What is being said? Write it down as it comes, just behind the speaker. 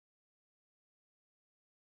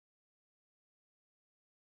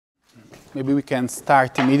Maybe we can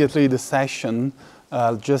start immediately the session.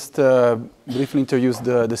 I'll just briefly introduce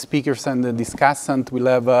the speakers and the discussant. We'll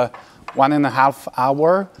have 1.5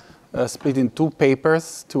 hours split in two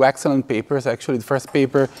papers, two excellent papers. Actually, the first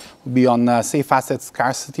paper will be on safe asset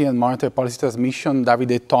scarcity and monetary policy transmission.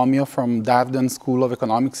 Davide Tomio from Darden School of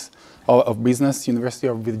Economics of Business, University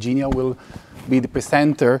of Virginia, will be the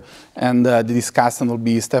presenter, and the discussant will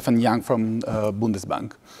be Stephan Jank from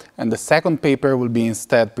Bundesbank. And the second paper will be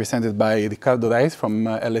instead presented by Ricardo Reis from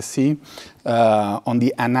LSE on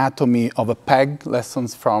the anatomy of a peg,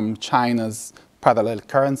 lessons from China's parallel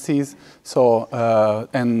currencies. So,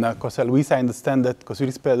 and José-Luis, I understand that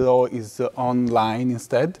José-Luis Peydró is online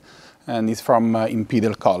instead, and he's from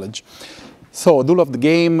Imperial College. So, rule of the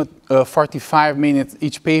game, 45 minutes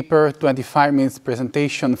each paper, 25 minutes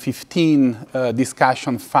presentation, 15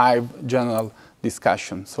 discussion, 5 general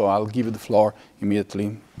discussion. So I'll give you the floor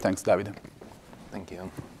immediately. Thanks, Davide. Thank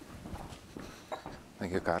you.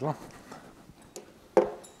 Thank you, Carlo.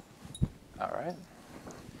 All right.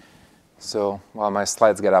 So while my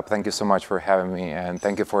slides get up, thank you so much for having me, and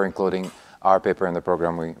thank you for including our paper in the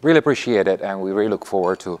program. We really appreciate it, and we really look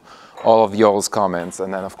forward to all of y'all's comments,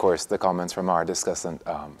 and then, of course, the comments from our discussant,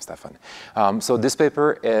 Stephan. So this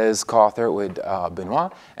paper is co-authored with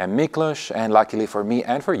Benoit and Miklos, and luckily for me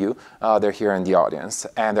and for you, they're here in the audience.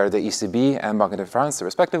 And they're the ECB and Banque de France,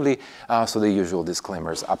 respectively, so the usual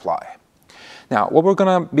disclaimers apply. Now, what we're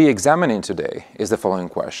going to be examining today is the following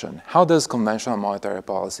question. How does conventional monetary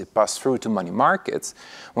policy pass through to money markets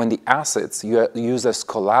when the assets used as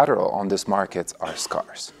collateral on these markets are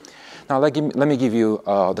scarce? Now, let me give you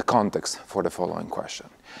the context for the following question.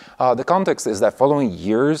 The context is that following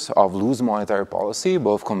years of loose monetary policy,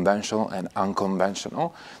 both conventional and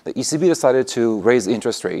unconventional, the ECB decided to raise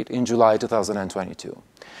interest rate in July 2022.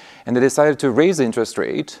 And they decided to raise the interest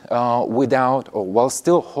rate while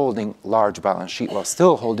still holding large balance sheet, while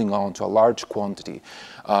still holding on to a large quantity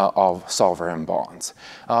of sovereign bonds.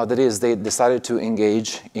 That is, they decided to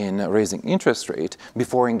engage in raising interest rate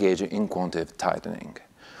before engaging in quantitative tightening.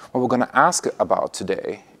 What we're going to ask about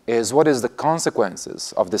today is what is the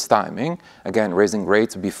consequences of this timing, again, raising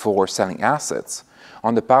rates before selling assets,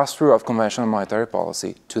 on the pass-through of conventional monetary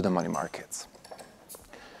policy to the money markets.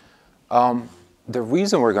 The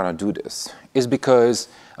reason we're going to do this is because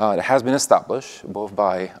it has been established, both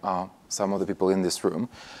by some of the people in this room,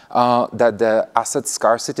 that the asset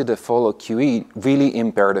scarcity that follow QE really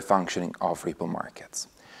impair the functioning of repo markets.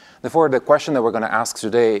 Therefore, the question that we're going to ask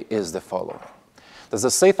today is the following. Does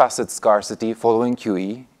the safe asset scarcity following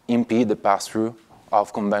QE impede the pass-through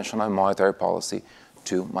of conventional monetary policy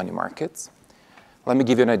to money markets? Let me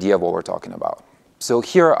give you an idea of what we're talking about. So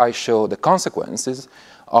here I show the consequences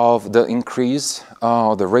of the increase,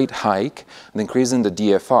 the rate hike, the increase in the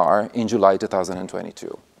DFR in July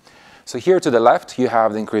 2022. So here to the left, you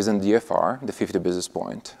have the increase in DFR, the 50 basis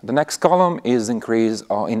point. The next column is increase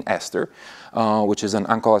in Ester, which is an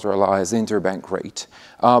uncollateralized interbank rate,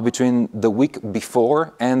 between the week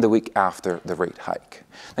before and the week after the rate hike.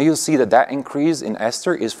 Now you'll see that that increase in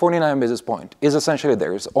Ester is 49 basis point, is essentially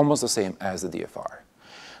there, it's almost the same as the DFR.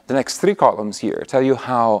 The next 3 columns here tell you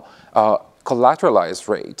how collateralized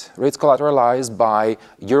rates collateralized by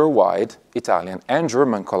Euro-wide, Italian, and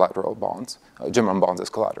German collateral bonds, German bonds as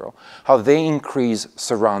collateral, how they increase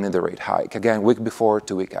surrounding the rate hike, again, week before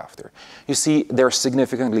to week after. You see they're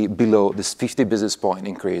significantly below this 50 basis point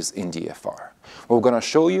increase in DFR. What we're going to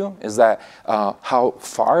show you is that how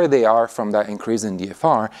far they are from that increase in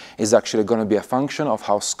DFR is actually going to be a function of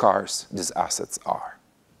how scarce these assets are.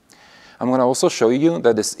 I'm going to also show you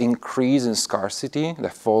that this increase in scarcity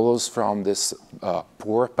that follows from this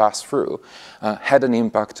poor pass-through had an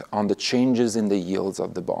impact on the changes in the yields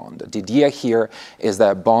of the bond. The idea here is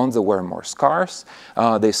that bonds that were more scarce,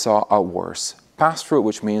 they saw a worse pass-through,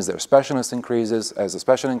 which means their specialness increases. As the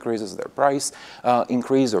special increases, their price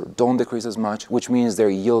increase or don't decrease as much, which means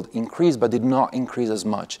their yield increased but did not increase as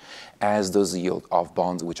much as those yield of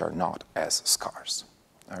bonds which are not as scarce.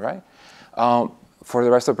 All right? For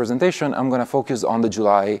the rest of the presentation, I'm going to focus on the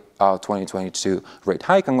July 2022 rate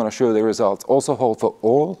hike. I'm going to show you the results also hold for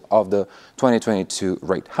all of the 2022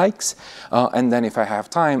 rate hikes. And then if I have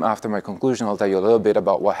time, after my conclusion, I'll tell you a little bit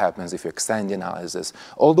about what happens if you extend the analysis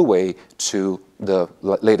all the way to the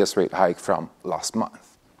latest rate hike from last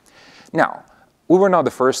month. Now, we were not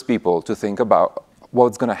the first people to think about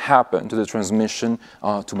what's going to happen to the transmission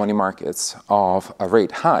to money markets of a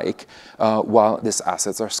rate hike while these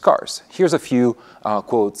assets are scarce. Here's a few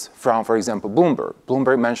quotes from, for example, Bloomberg.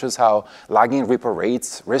 Bloomberg mentions how lagging repo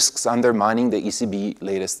rates risks undermining the ECB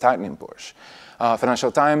latest tightening push.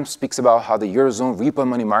 Financial Times speaks about how the Eurozone repo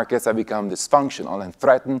money markets have become dysfunctional and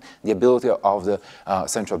threaten the ability of the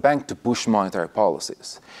central bank to push monetary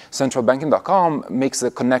policies. Centralbanking.com makes a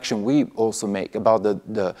connection we also make about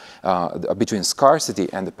between scarcity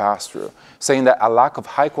and the pass-through, saying that a lack of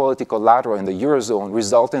high-quality collateral in the Eurozone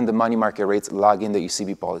resulted in the money market rates lagging the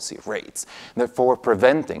ECB policy rates, therefore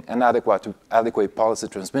preventing an adequate policy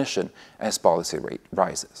transmission as policy rate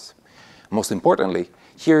rises. Most importantly,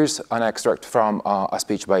 here's an extract from a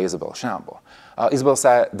speech by Isabel Schnabel. Isabel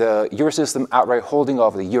said the Eurosystem outright holding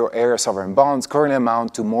of the euro area sovereign bonds currently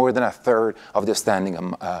amount to more than a third of the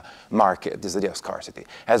standing market, this idea of scarcity.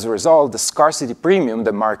 As a result, the scarcity premium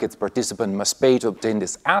the market's participant must pay to obtain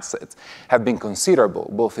these assets have been considerable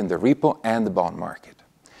both in the repo and the bond market.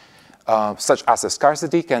 Such asset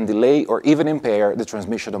scarcity can delay or even impair the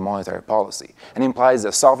transmission of monetary policy and implies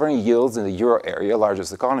that sovereign yields in the euro area,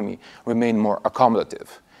 largest economy, remain more accommodative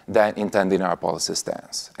than intended in our policy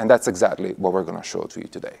stance. And that's exactly what we're going to show to you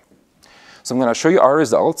today. So I'm going to show you our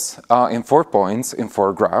results in 4 points, in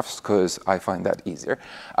 4 graphs, because I find that easier.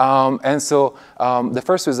 The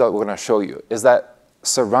first result we're going to show you is that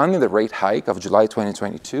surrounding the rate hike of July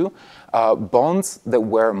 2022, bonds that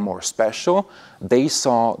were more special, they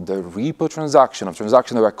saw the repo transactions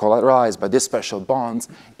that were collateralized by these special bonds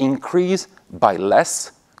increase by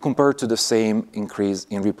less compared to the same increase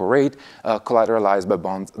in repo rate collateralized by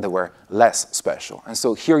bonds that were less special. And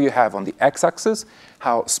so here you have on the x-axis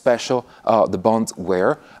how special the bonds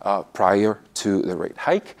were prior to the rate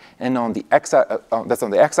hike, and on the that's on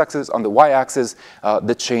the x-axis. On the y-axis,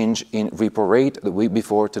 the change in repo rate the week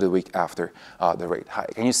before to the week after the rate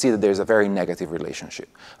hike. And you see that there's a very negative relationship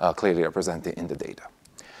clearly represented in the data.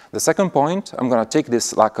 The second point, I'm going to take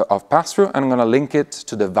this lack of pass-through and I'm going to link it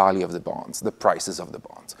to the value of the bonds, the prices of the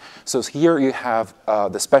bonds. So here you have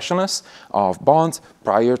the specialness of bonds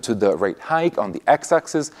prior to the rate hike on the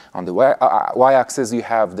x-axis. On the y-axis, you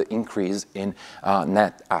have the increase in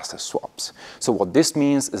net asset swaps. So what this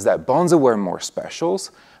means is that bonds that were more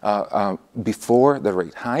specials before the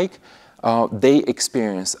rate hike, they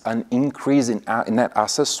experienced an increase in net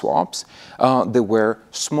asset swaps that were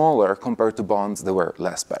smaller compared to bonds that were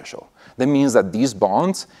less special. That means that these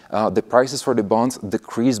bonds, the prices for the bonds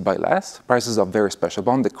decreased by less, prices of very special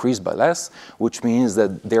bonds decreased by less, which means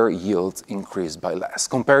that their yields increased by less,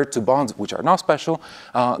 compared to bonds which are not special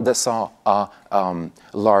that saw a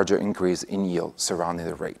larger increase in yield surrounding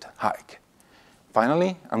the rate hike.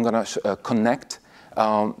 Finally, I'm going to connect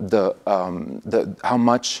how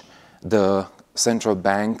much the central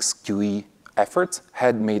bank's QE efforts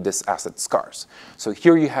had made this asset scarce. So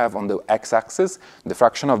here you have on the x-axis the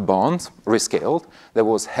fraction of bonds rescaled that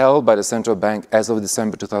was held by the central bank as of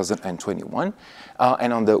December 2021.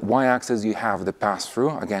 And on the y-axis you have the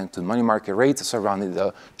pass-through, again, to money market rates surrounding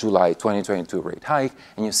the July 2022 rate hike,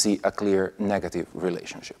 and you see a clear negative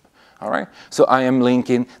relationship. All right, so I am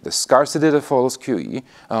linking the scarcity that follows QE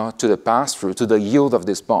to the pass-through, to the yield of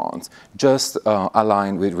these bonds, just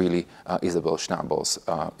aligned with really Isabel Schnabel's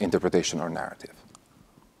interpretation or narrative.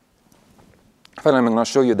 Finally, I'm going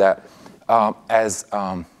to show you that as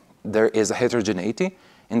there is a heterogeneity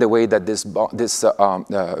in the way that this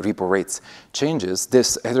repo rates changes,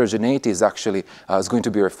 this heterogeneity is actually is going to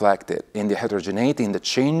be reflected in the heterogeneity in the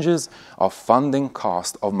changes of funding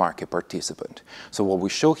cost of market participant. So what we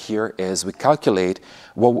show here is we calculate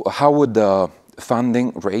how would the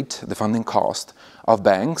funding rate, the funding cost of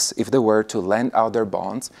banks, if they were to lend out their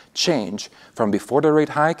bonds, change from before the rate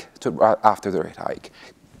hike to after the rate hike.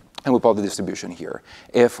 And we plot the distribution here.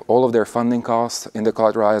 If all of their funding costs in the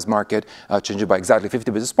collateralized market change by exactly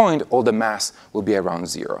 50 basis points, all the mass will be around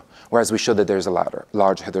 0. Whereas we show that there's a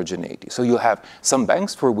large heterogeneity. So you'll have some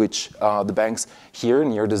banks for which the banks here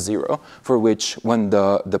near the 0, for which when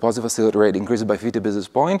the deposit facility rate increases by 50 basis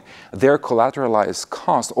points, their collateralized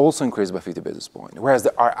cost also increases by 50 basis points. Whereas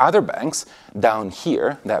there are other banks down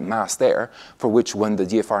here, that mass there, for which when the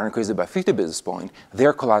DFR increases by 50 basis points,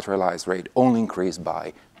 their collateralized rate only increased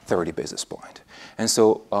by 30 basis points. And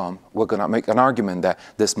so we're going to make an argument that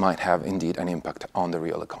this might have indeed an impact on the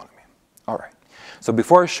real economy. All right. So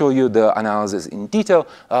before I show you the analysis in detail,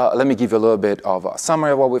 let me give you a little bit of a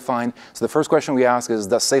summary of what we find. So the first question we ask is,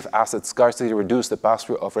 does safe asset scarcity reduce the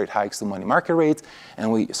pass-through of rate hikes to money market rates?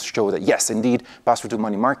 And we show that yes, indeed, pass-through to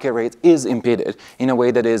money market rates is impeded in a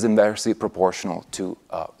way that is inversely proportional to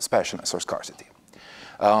specialness or scarcity.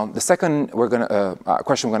 The second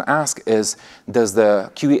question we're going to ask is, does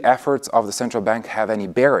the QE efforts of the central bank have any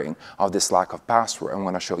bearing of this lack of pass-through? I'm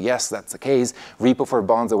going to show yes, that's the case. Repo for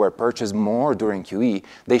bonds that were purchased more during QE,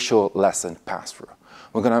 they show lessened pass-through.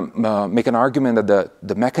 we're going to make an argument that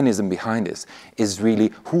the mechanism behind this is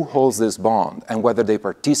really who holds this bond and whether they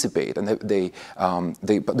participate and they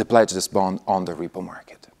pledge this bond on the repo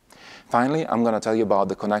market. Finally, I'm going to tell you about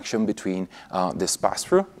the connection between this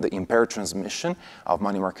pass-through, the impaired transmission of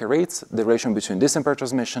money market rates, the relation between this impaired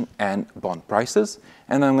transmission and bond prices,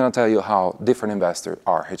 and then I'm going to tell you how different investors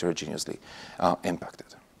are heterogeneously impacted.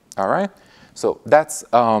 All right? So that's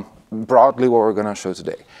broadly what we're going to show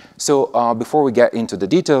today. So before we get into the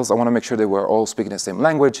details, I want to make sure that we're all speaking the same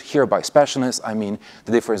language. Here by specialness, I mean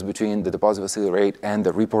the difference between the deposit facility rate and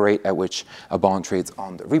the repo rate at which a bond trades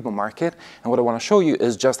on the repo market. And what I want to show you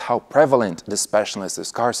is just how prevalent the specialness, the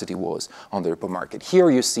scarcity was on the repo market.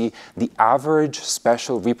 Here you see the average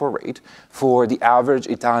special repo rate for the average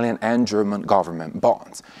Italian and German government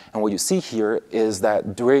bonds. And what you see here is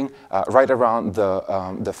that during, right around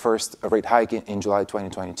the first rate hike in July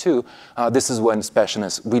 2022, this is when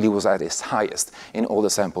specialness really was at its highest in all the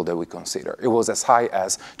sample that we consider. It was as high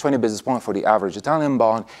as 20 basis points for the average Italian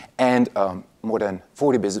bond and more than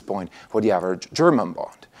 40 basis points for the average German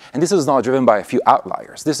bond. And this is not driven by a few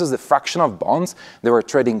outliers. This is the fraction of bonds that were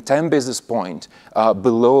trading 10 basis points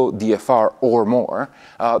below DFR or more,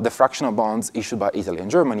 the fraction of bonds issued by Italy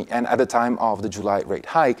and Germany. And at the time of the July rate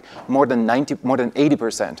hike, more than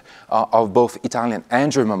 80% of both Italian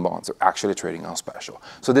and German bonds are actually trading on special.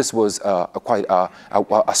 So this was quite a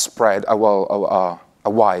spread, a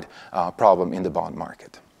wide problem in the bond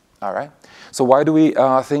market. All right. So why do we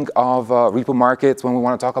think of repo markets when we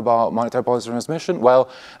want to talk about monetary policy transmission? Well,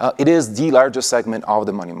 it is the largest segment of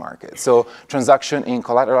the money market. So transaction in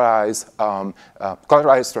collateralized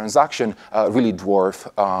transaction really dwarf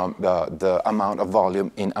the amount of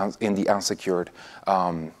volume in the unsecured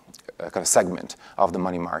kind of segment of the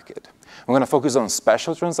money market. We're going to focus on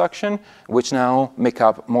special transaction, which now make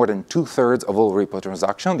up more than 2/3 of all repo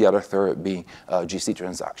transactions, the other third being GC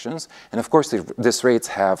transactions. And of course, these rates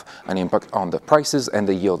have an impact on the prices and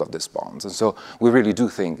the yield of these bonds. And so we really do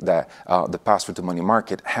think that the pass-through to money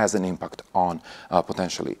market has an impact on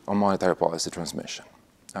potentially on monetary policy transmission.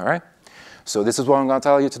 All right? So this is what I'm going to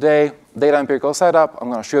tell you today. Data empirical setup. I'm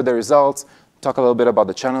going to show the results. Talk a little bit about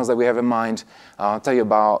the channels that we have in mind, tell you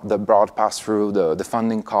about the broad pass-through, the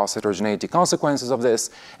funding cost, heterogeneity consequences of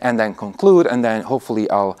this, and then conclude, and then hopefully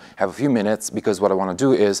I'll have a few minutes because what I want to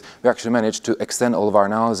do is we actually managed to extend all of our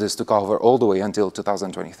analysis to cover all the way until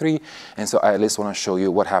 2023, and so I at least want to show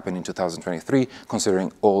you what happened in 2023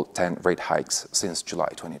 considering all 10 rate hikes since July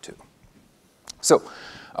 22. So,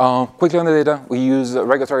 quickly on the data, we use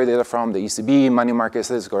regulatory data from the ECB, money market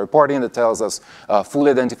statistical reporting that tells us fully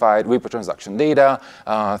identified repo transaction data,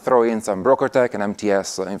 throw in some broker tech and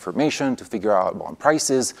MTS information to figure out bond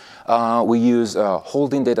prices. We use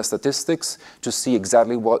holding data statistics to see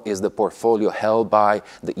exactly what is the portfolio held by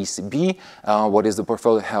the ECB, what is the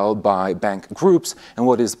portfolio held by bank groups, and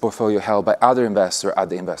what is the portfolio held by other investors at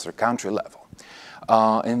the investor country level.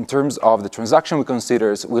 In terms of the transaction we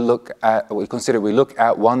look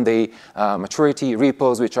at one-day maturity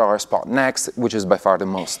repos, which are spot next, which is by far the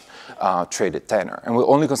most traded tenor. And we're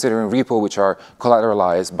only considering repo which are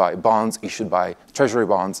collateralized by bonds issued by treasury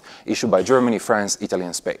bonds issued by Germany, France, Italy,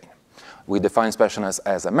 and Spain. We define specialness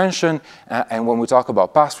as I mentioned, and when we talk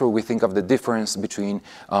about pass-through, we think of the difference between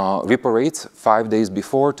repo rates 5 days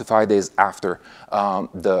before to 5 days after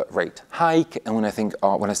the rate hike. And when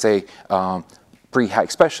I say pre-hike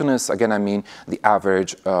specialness, again, I mean the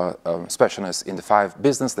average specialness in the 5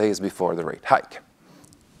 business days before the rate hike.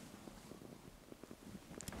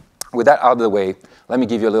 With that out of the way, let me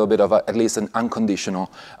give you a little bit of at least an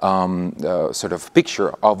unconditional sort of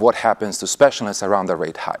picture of what happens to specialness around the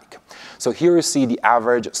rate hike. So here you see the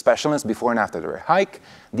average specialness before and after the rate hike,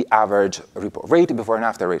 the average repo rate before and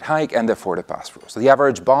after rate hike, and therefore the pass-through. So the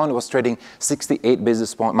average bond was trading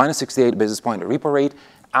minus 68 basis point repo rate.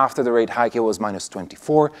 After the rate hike, it was minus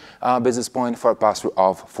 24 basis point for a pass-through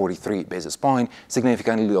of 43 basis point,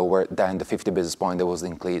 significantly lower than the 50 basis point that was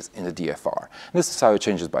increased in the DFR. This is how it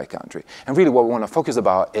changes by country. And really what we want to focus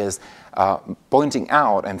about is pointing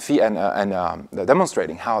out and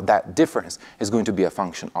demonstrating how that difference is going to be a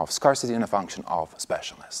function of scarcity and a function of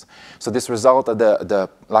specialness. So this result of the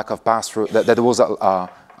lack of pass-through, that there was a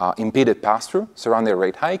impeded pass-through surrounding the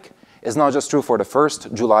rate hike, is not just true for the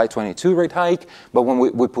first July 22 rate hike, but when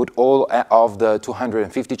we put all of the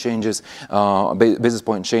 250 changes, basis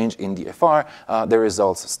point change in DFR, the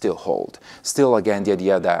results still hold. Still, again, the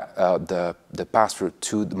idea that the pass-through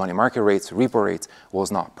to the money market rates, repo rates,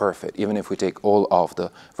 was not perfect, even if we take all of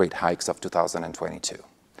the rate hikes of 2022.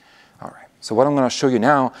 All right. So what I'm going to show you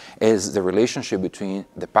now is the relationship between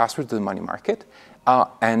the pass-through to the money market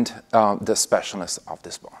and the specialness of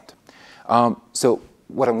this bond. So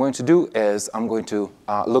what I'm going to do is I'm going to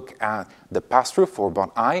look at the pass-through for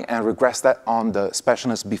bond I and regress that on the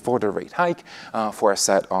specialness before the rate hike for a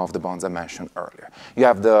set of the bonds I mentioned earlier. You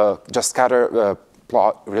have the just scatter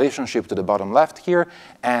plot relationship to the bottom left here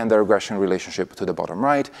and the regression relationship to the bottom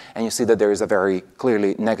right, and you see that there is a very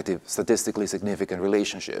clearly negative, statistically significant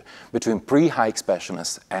relationship between pre-hike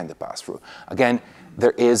specialness and the pass-through. Again,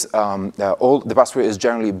 there is the pass-through is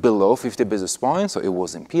generally below 50 basis points, so it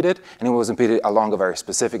was impeded, and it was impeded along a very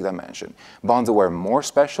specific dimension. Bonds that were more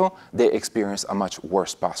special, they experienced a much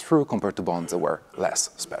worse pass-through compared to bonds that were less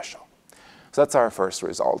special. So that's our first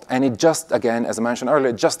result. And it just, again, as I mentioned earlier,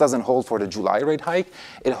 it just doesn't hold for the July rate hike.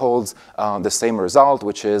 It holds the same result,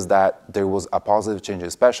 which is that there was a positive change in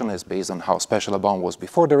specialness based on how special a bond was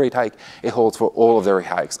before the rate hike. It holds for all of the rate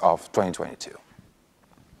hikes of 2022.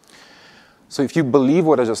 So if you believe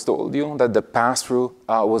what I just told you, that the pass-through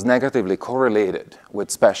was negatively correlated with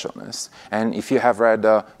specialness, and if you have read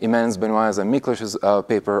Immen's, Benoit's, and Miklas's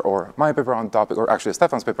paper, or my paper on the topic, or actually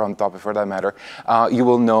Stephan's paper on the topic for that matter, you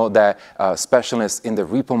will know that specialness in the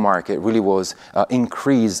repo market really was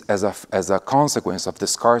increased as a consequence of the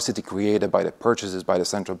scarcity created by the purchases by the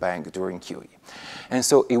central bank during QE. And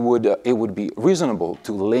so it would be reasonable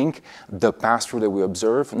to link the pass-through that we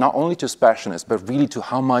observe not only to specialness, but really to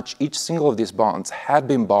how much each single of these bonds had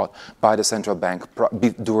been bought by the central bank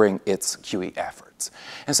during its QE efforts.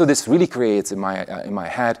 And so this really creates in my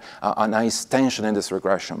head a nice tension in this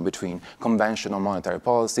regression between conventional monetary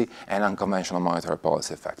policy and unconventional monetary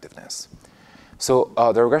policy effectiveness. So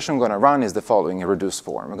the regression I'm going to run is the following in reduced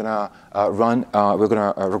form. We're going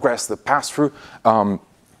to regress the pass-through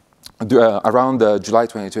around the July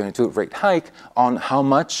 2022 rate hike on how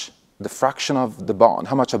much the fraction of the bond,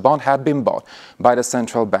 how much a bond had been bought by the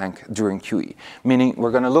central bank during QE. Meaning we're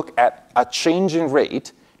going to look at a change in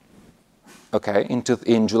rate, okay,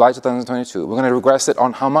 in July 2022. We're going to regress it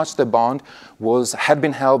on how much the bond had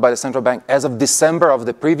been held by the central bank as of December of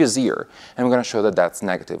the previous year. And we're going to show that that's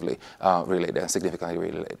negatively related and significantly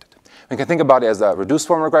related. We can think about it as a reduced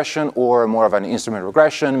form regression or more of an instrument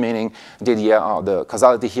regression, meaning the idea of the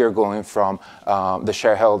causality here going from the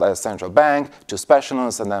share held at the central bank to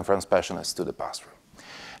specialness and then from specialness to the pass-through.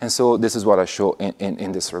 And so this is what I show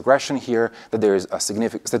in this regression here, that there is a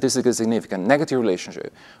statistically significant negative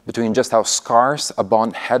relationship between just how scarce a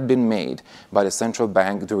bond had been made by the central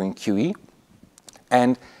bank during QE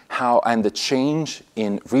and the change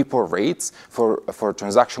in repo rates for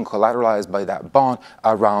transaction collateralized by that bond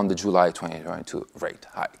around the July 2022 rate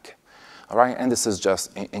hike. All right, and this is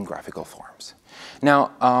just in graphical forms.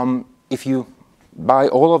 Now, if you buy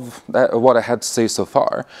all of what I had to say so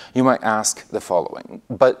far, you might ask the following,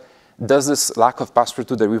 but does this lack of pass-through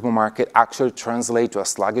to the repo market actually translate to a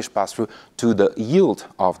sluggish pass-through to the yield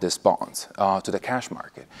of these bonds, to the cash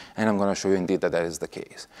market? And I'm going to show you indeed that that is the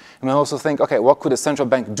case. You may also think, okay, what could the central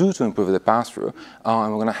bank do to improve the pass-through?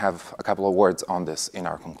 And we're going to have a couple of words on this in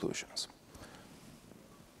our conclusions.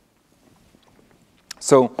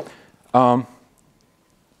 So to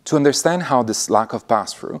understand how this lack of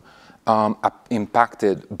pass-through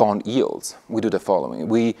impacted bond yields, we do the following.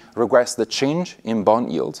 We regress the change in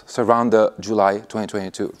bond yields, so around the July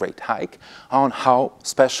 2022 rate hike, on how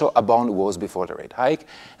special a bond was before the rate hike,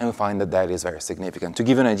 and we find that that is very significant. To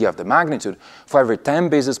give you an idea of the magnitude, for every 10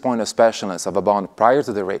 basis points of specialness of a bond prior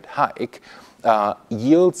to the rate hike,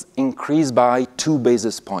 yields increase by 2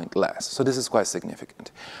 basis points less. So this is quite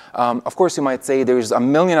significant. Of course, you might say there's a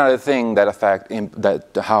million other things that affect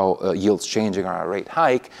how yields changing on a rate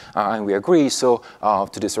hike, and we agree. So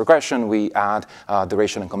to this regression, we add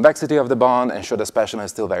duration and convexity of the bond and show the specialness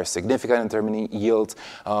is still very significant in determining yields.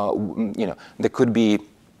 There could be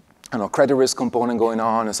credit risk component going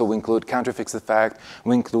on, and so we include counterfixed effect,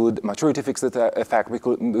 we include maturity fixed effect, we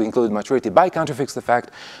include maturity by counterfixed effect.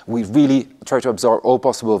 We really try to absorb all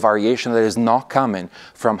possible variation that is not coming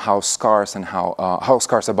from how scarce and how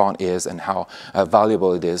scarce a bond is and how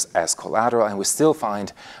valuable it is as collateral, and we still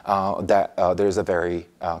find that there is a very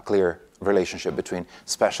clear relationship between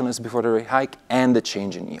specialness before the rate hike and the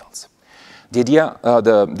change in yields. The idea,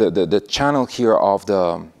 the channel here of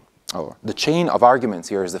the chain of arguments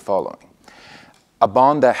here is the following. A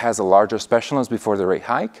bond that has a larger specialness before the rate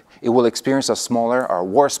hike, it will experience a smaller or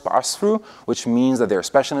worse pass-through, which means that their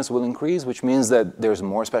specialness will increase, which means that there's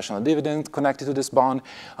more special dividend connected to this bond,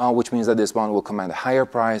 which means that this bond will command a higher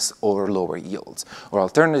price or lower yields. Or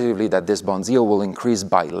alternatively, that this bond's yield will increase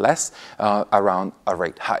by less around a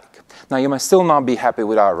rate hike. Now, you might still not be happy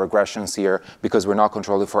with our regressions here because we're not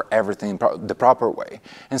controlling for everything the proper way.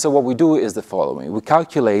 And so what we do is the following. We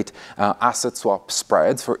calculate asset swap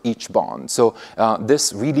spreads for each bond. So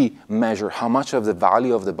this really measures how much of the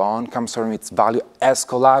value of the bond comes from its value as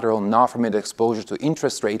collateral, not from its exposure to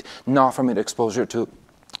interest rate, not from its exposure to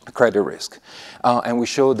credit risk. And we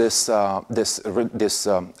show this,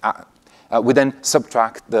 we then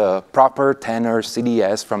subtract the proper tenor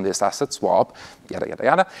CDS from this asset swap, yada, yada,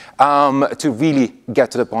 yada, to really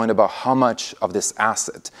get to the point about how much of this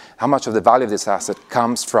asset, how much of the value of this asset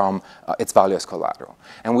comes from its value as collateral.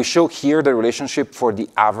 And we show here the relationship for the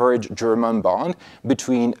average German bond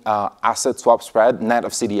between asset swap spread, net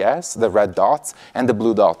of CDS, the red dots, and the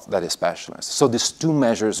blue dot that is specialness. So these two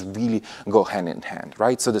measures really go hand in hand,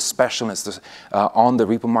 right? So the specialness on the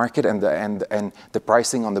repo market and the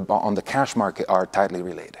pricing on the cash market are tightly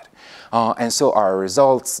related. And so our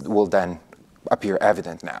results will then appear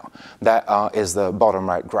evident now. That is the bottom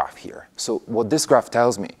right graph here. So what this graph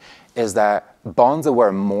tells me is that bonds that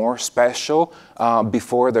were more special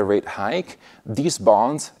before the rate hike, these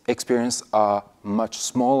bonds experience a much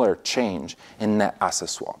smaller change in net asset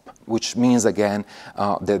swap, which means, again,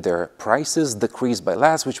 that their prices decrease by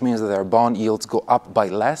less, which means that their bond yields go up by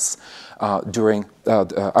less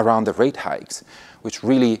around the rate hikes, which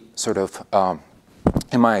really sort of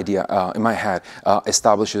in my head,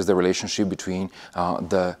 establishes the relationship between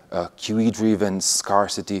the QE-driven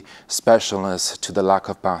scarcity specialness to the lack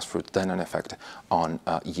of pass-through, then an effect on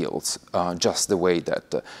yields, just the way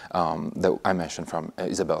that I mentioned from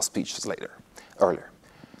Isabel's speech earlier.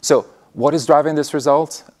 So, what is driving this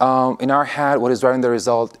result? In our head, what is driving the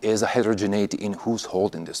result is a heterogeneity in who's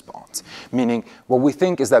holding these bonds. Meaning, what we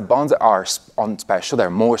think is that bonds that are on special, they're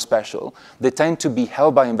more special, they tend to be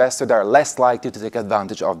held by investors that are less likely to take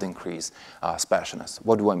advantage of the increased specialness.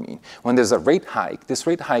 What do I mean? When there's a rate hike, this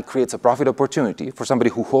rate hike creates a profit opportunity for somebody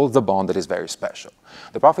who holds a bond that is very special.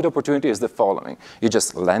 The profit opportunity is the following. You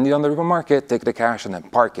just lend it on the repo market, take the cash, and then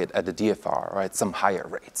park it at the DFR or at some higher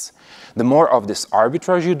rates. The more of this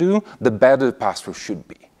arbitrage you do, the better the pass-through should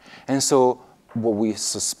be. And so what we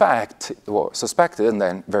suspected and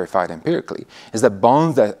then verified empirically is that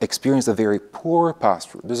bonds that experience a very poor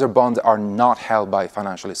pass-through, these are bonds that are not held by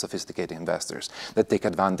financially sophisticated investors that take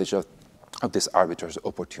advantage of these arbitrage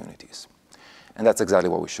opportunities. And that's exactly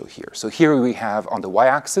what we show here. So here we have on the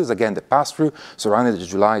y-axis, again, the pass-through surrounding the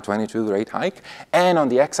July 22 rate hike. And on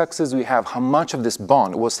the x-axis, we have how much of this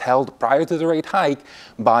bond was held prior to the rate hike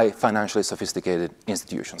by financially sophisticated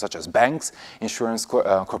institutions, such as banks, insurance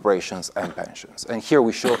corporations, and pensions. And here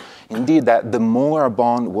we show, indeed, that the more a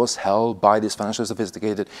bond was held by this financially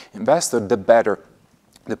sophisticated investor, the better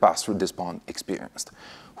the pass-through this bond experienced.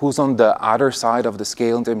 Who's on the other side of the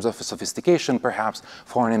scale in terms of sophistication, perhaps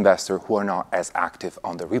foreign investors who are not as active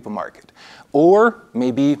on the repo market. Or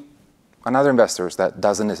maybe another investors that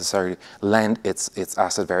doesn't necessarily lend its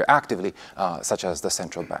asset very actively, such as the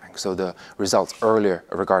central bank. So the results earlier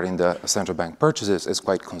regarding the central bank purchases is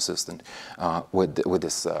quite consistent with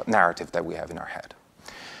this narrative that we have in our head.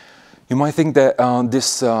 You might think that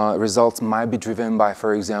these results might be driven by,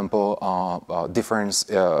 for example,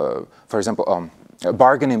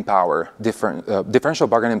 bargaining power, differential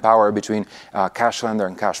bargaining power between cash lender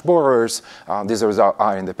and cash borrowers. These results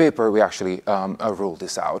are in the paper. We actually ruled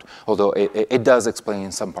this out, although it does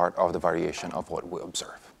explain some part of the variation of what we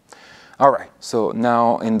observe. All right, so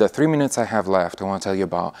now in the 3 minutes I have left, I want to tell you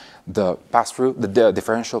about the pass-through, the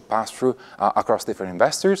differential pass-through across different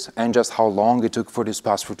investors, and just how long it took for this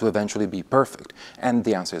pass-through to eventually be perfect. And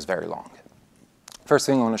the answer is very long. First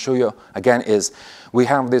thing I want to show you again is we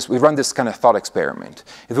run this kind of thought experiment.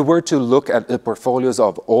 If we were to look at the portfolios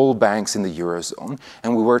of all banks in the Eurozone,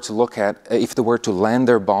 and we were to look at if they were to lend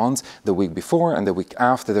their bonds the week before and the week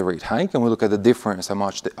after the rate hike, and we look at the difference,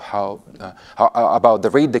 about the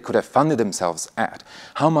rate they could have funded themselves at,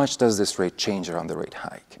 how much does this rate change around the rate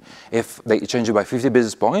hike? If they change it by 50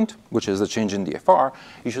 basis points, which is the change in DFR,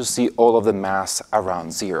 you should see all of the mass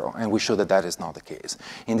around zero, and we show that that is not the case.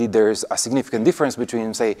 Indeed, there is a significant difference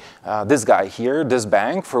between, say, this guy here, this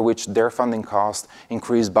bank, for which their funding cost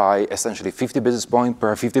increased by essentially 50 basis points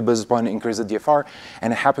per 50 basis point increase in DFR,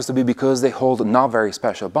 and it happens to be because they hold not very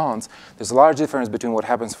special bonds. There's a large difference between what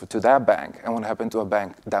happens to that bank and what happened to a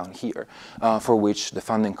bank down here, for which the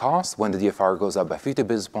funding cost, when the DFR goes up by 50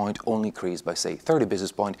 basis points, only increased by, say, 30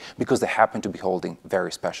 basis points because they happen to be holding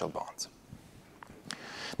very special bonds.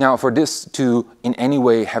 Now, for this to in any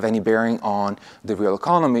way have any bearing on the real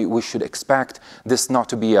economy, we should expect this not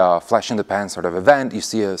to be a flash in the pan sort of event. You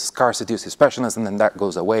see a scarcity, you see specialness, and then that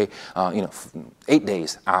goes away 8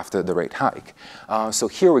 days after the rate hike. So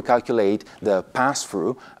here we calculate the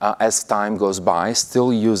pass-through as time goes by,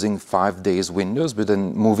 still using 5 days windows, but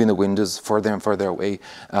then moving the windows further and further away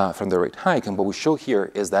from the rate hike. And what we show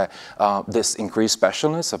here is that this increased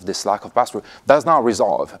specialness of this lack of pass-through does not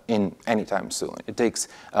resolve in any time soon. It takes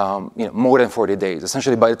more than 40 days.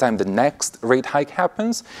 Essentially, by the time the next rate hike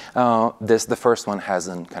happens, the first one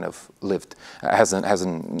hasn't kind of lived,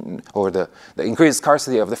 or the increased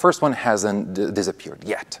scarcity of the first one hasn't disappeared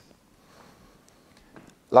yet.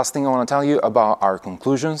 Last thing I want to tell you about our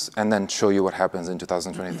conclusions, and then show you what happens in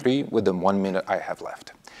 2023 with the 1 minute I have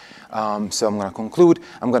left. So I'm going to conclude.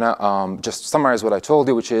 I'm going to just summarize what I told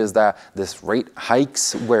you, which is that this rate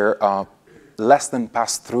hikes were less than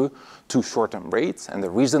passed through to short-term rates, and the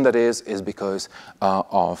reason that is because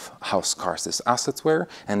of how scarce these assets were,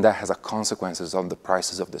 and that has consequences on the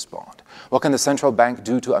prices of this bond. What can the central bank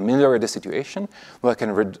do to ameliorate the situation? Well, it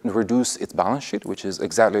can reduce its balance sheet, which is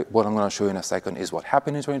exactly what I'm going to show you in a second is what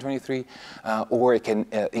happened in 2023, or it can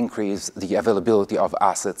increase the availability of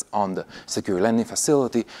assets on the secure lending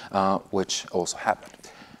facility, which also happened.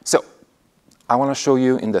 So I want to show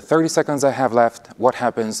you in the 30 seconds I have left what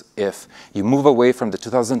happens if you move away from the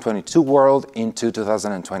 2022 world into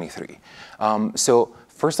 2023. So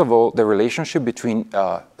first of all, the relationship between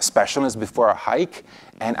specialness before a hike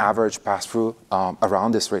and average pass-through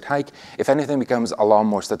around this rate hike, if anything, becomes a lot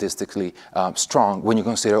more statistically strong when you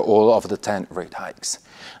consider all of the 10 rate hikes.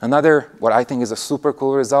 Another, what I think is a super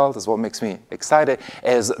cool result, is what makes me excited,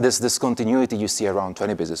 is this discontinuity you see around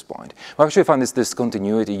 20 basis points. We actually found this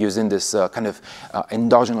discontinuity using this kind of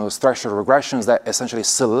endogenous threshold regressions that essentially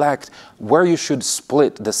select where you should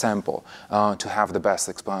split the sample to have the best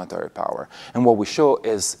explanatory power. And what we show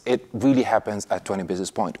is it really happens at 20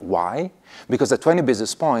 basis points. Why? Because at 20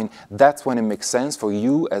 basis points, that's when it makes sense for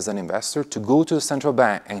you as an investor to go to the central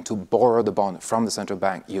bank and to borrow the bond from the central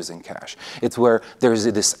bank using cash. It's where there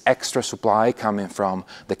is this extra supply coming from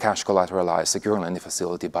the cash collateralized secure lending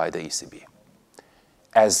facility by the ECB.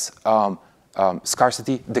 As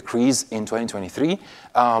scarcity decreased in 2023.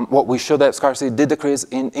 What we showed that scarcity did decrease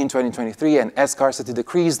in 2023, and as scarcity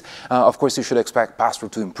decreased, of course, you should expect pass-through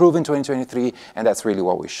to improve in 2023, and that's really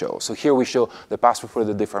what we show. So here we show the pass-through for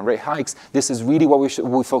the different rate hikes. This is really what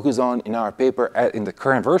we focus on in our paper, in the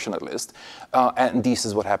current version at least, and this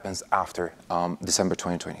is what happens after December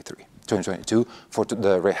 2022 for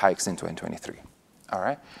the rate hikes in 2023. All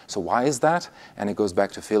right. So why is that? And it goes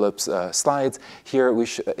back to Philip's slides. Here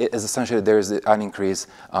it is essentially there is an increase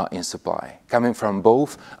in supply coming from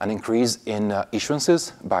both an increase in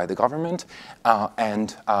issuances by the government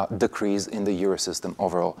and decrease in the Eurosystem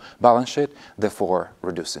overall balance sheet, therefore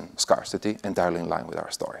reducing scarcity, entirely in line with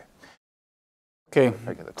our story. Okay,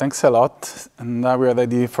 thanks a lot. And now we're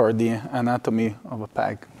ready for the anatomy of a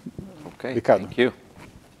peg. Okay, Ricardo. Thank you.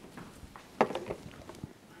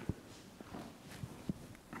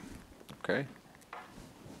 Okay.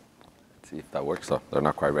 Let's see if that works. Oh, they're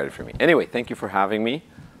not quite ready for me. Anyway, thank you for having me.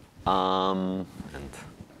 And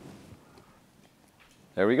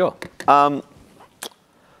there we go. About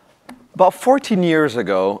 14 years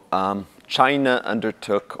ago, China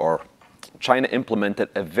implemented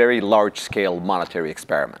a very large-scale monetary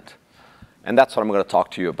experiment. And that's what I'm going to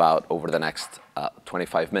talk to you about over the next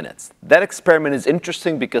 25 minutes. That experiment is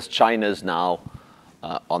interesting because China is now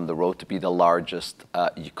on the road to be the largest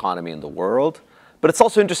economy in the world. But it's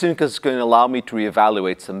also interesting because it's going to allow me to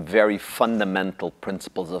reevaluate some very fundamental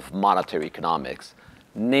principles of monetary economics,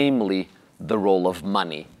 namely the role of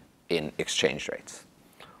money in exchange rates.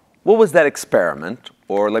 What was that experiment?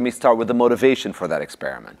 Or let me start with the motivation for that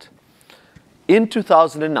experiment. In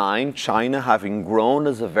 2009, China, having grown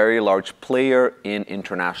as a very large player in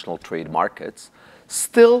international trade markets,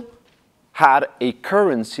 still had a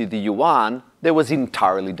currency, the yuan, that was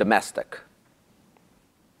entirely domestic.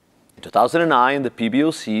 In 2009, the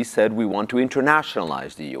PBOC said we want to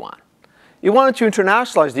internationalize the yuan. It wanted to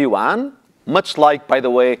internationalize the yuan, much like, by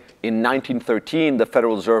the way, in 1913, the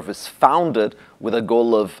Federal Reserve was founded with a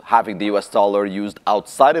goal of having the US dollar used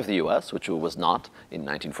outside of the US, which it was not in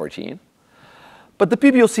 1914. But the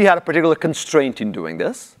PBOC had a particular constraint in doing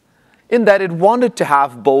this, in that it wanted to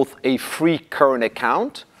have both a free current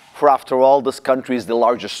account, for after all, this country is the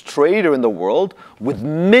largest trader in the world, with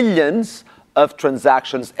millions of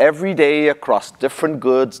transactions every day across different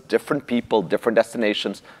goods, different people, different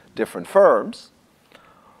destinations, different firms,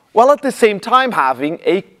 while at the same time having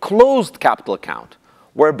a closed capital account,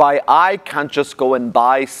 whereby I can't just go and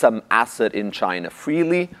buy some asset in China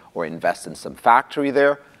freely or invest in some factory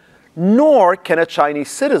there, nor can a Chinese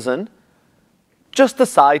citizen just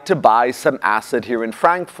decide to buy some asset here in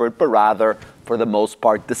Frankfurt, but rather, for the most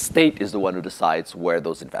part, the state is the one who decides where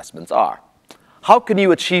those investments are. How can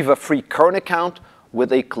you achieve a free current account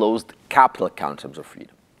with a closed capital account in terms of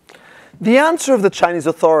freedom? The answer of the Chinese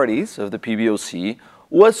authorities, of the PBOC,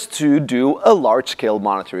 was to do a large-scale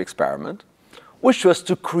monetary experiment, which was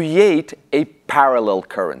to create a parallel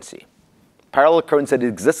currency. Parallel currency that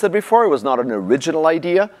existed before. It was not an original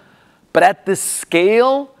idea, but at this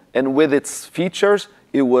scale and with its features,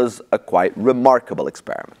 it was a quite remarkable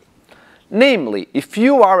experiment. Namely, if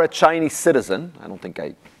you are a Chinese citizen,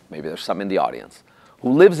 maybe there's some in the audience,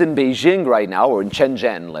 who lives in Beijing right now, or in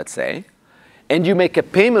Shenzhen, let's say, and you make a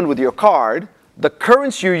payment with your card, the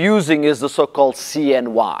currency you're using is the so-called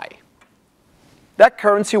CNY. That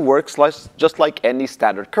currency works just like any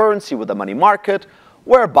standard currency with a money market,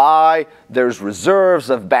 whereby there's reserves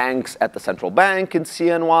of banks at the central bank in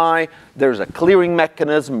CNY, there's a clearing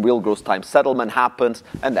mechanism, real gross time settlement happens,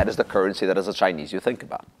 and that is the currency that as a Chinese you think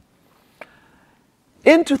about.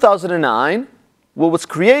 In 2009, what was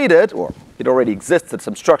created, or it already existed,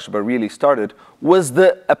 some structure, but really started, was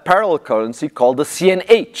a parallel currency called the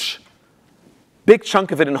CNH. Big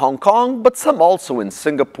chunk of it in Hong Kong, but some also in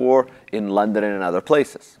Singapore, in London, and in other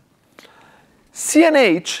places.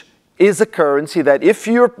 CNH is a currency that if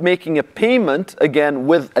you're making a payment, again,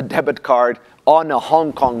 with a debit card on a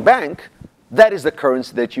Hong Kong bank, that is the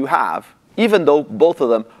currency that you have, even though both of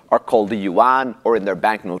them are called the yuan, or in their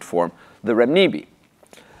banknote form, the renminbi.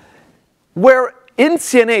 Where in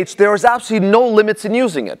CNH, there is absolutely no limits in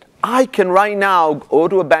using it. I can right now go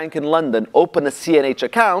to a bank in London, open a CNH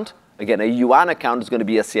account. Again, a yuan account is going to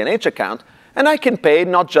be a CNH account. And I can pay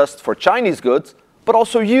not just for Chinese goods, but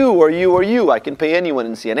also you or you or you. I can pay anyone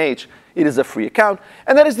in CNH. It is a free account.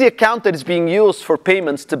 And that is the account that is being used for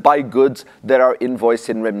payments to buy goods that are invoiced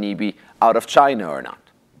in renminbi out of China or not.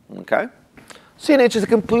 Okay? CNH is a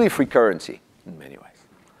completely free currency in many ways.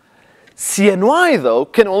 CNY, though,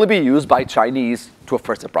 can only be used by Chinese to a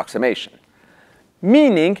first approximation.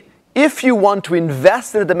 Meaning, if you want to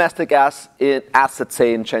invest in a domestic asset,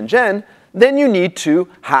 say in Shenzhen, then you need to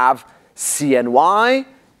have CNY,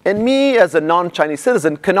 and me as a non-Chinese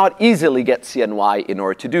citizen cannot easily get CNY in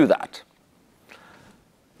order to do that.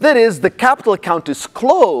 That is, the capital account is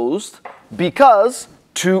closed because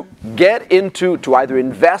to either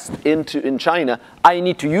invest in China, I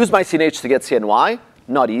need to use my CNH to get CNY,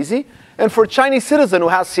 not easy. And for a Chinese citizen who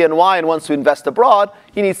has CNY and wants to invest abroad,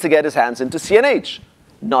 he needs to get his hands into CNH.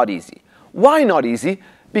 Not easy. Why not easy?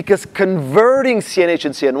 Because converting CNH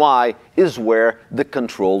and CNY is where the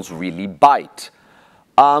controls really bite.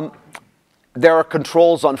 There are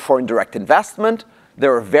controls on foreign direct investment.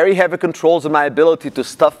 There are very heavy controls on my ability to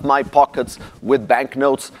stuff my pockets with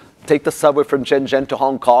banknotes, take the subway from Shenzhen to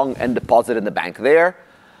Hong Kong and deposit in the bank there.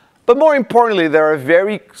 But more importantly, there are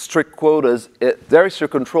very strict quotas, very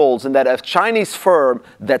strict controls in that a Chinese firm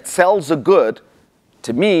that sells a good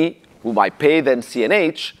to me, whom I pay then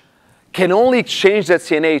CNH, can only exchange that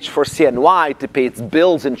CNH for CNY to pay its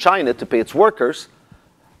bills in China, to pay its workers,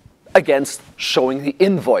 against showing the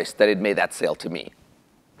invoice that it made that sale to me.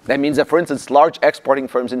 That means that, for instance, large exporting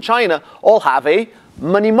firms in China all have a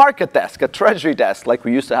money market desk, a treasury desk, like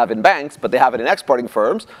we used to have in banks, but they have it in exporting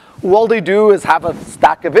firms, who all they do is have a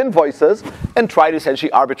stack of invoices and try to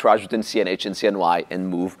essentially arbitrage within CNH and CNY and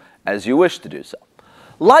move as you wish to do so.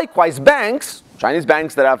 Likewise, banks, Chinese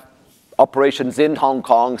banks that have operations in Hong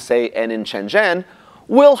Kong, say, and in Shenzhen,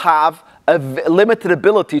 will have a limited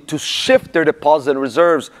ability to shift their deposits and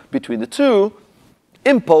reserves between the two,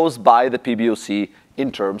 imposed by the PBOC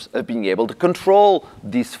in terms of being able to control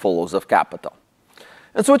these flows of capital.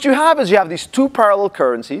 And so what you have is you have these two parallel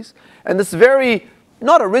currencies, and this very,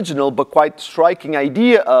 not original, but quite striking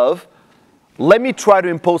idea of, let me try to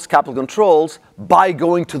impose capital controls by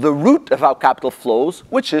going to the root of how capital flows,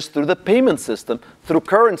 which is through the payment system, through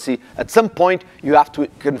currency. At some point, you have to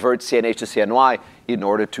convert CNH to CNY in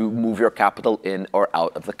order to move your capital in or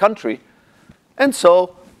out of the country. And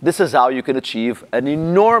so this is how you can achieve an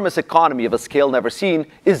enormous economy of a scale never seen,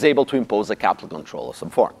 is able to impose a capital control of some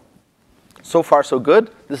form. So far, so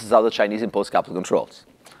good. This is how the Chinese impose capital controls.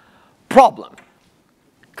 Problem.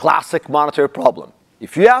 Classic monetary problem.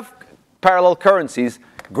 If you have parallel currencies,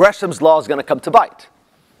 Gresham's law is going to come to bite.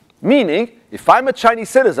 Meaning, if I'm a Chinese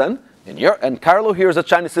citizen, and Carlo here is a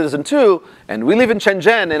Chinese citizen too, and we live in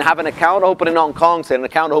Shenzhen and have an account open in Hong Kong, say an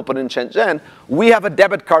account open in Shenzhen, we have a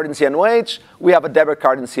debit card in CNH, we have a debit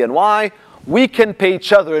card in CNY, we can pay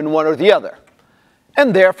each other in one or the other.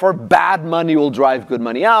 and therefore bad money will drive good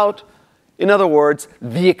money out. In other words,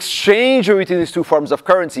 the exchange rate between these two forms of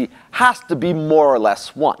currency has to be more or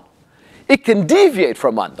less 1. It can deviate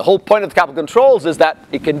from 1. The whole point of the capital controls is that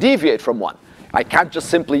it can deviate from 1. I can't just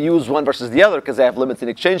simply use one versus the other because I have limits in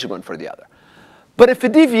exchanging one for the other. But if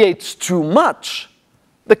it deviates too much,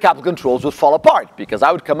 the capital controls would fall apart because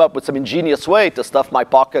I would come up with some ingenious way to stuff my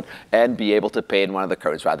pocket and be able to pay in one of the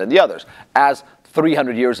currencies rather than the others, as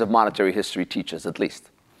 300 years of monetary history teaches at least.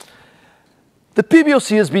 The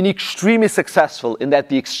PBOC has been extremely successful in that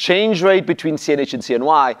the exchange rate between CNH and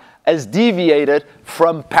CNY has deviated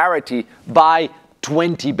from parity by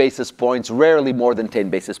 20 basis points, rarely more than 10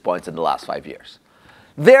 basis points in the last 5 years.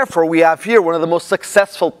 Therefore, we have here one of the most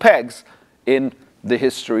successful pegs in the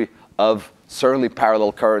history of certainly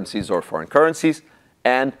parallel currencies or foreign currencies,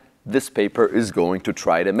 and this paper is going to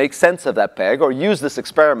try to make sense of that peg or use this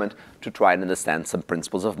experiment to try and understand some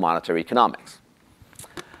principles of monetary economics.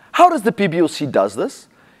 How does the PBOC does this?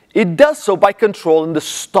 It does so by controlling the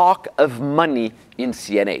stock of money in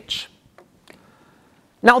CNH.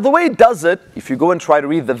 Now, the way it does it, if you go and try to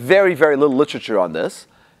read the very, very little literature on this,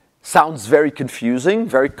 sounds very confusing,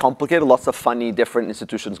 very complicated, lots of funny different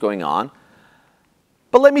institutions going on.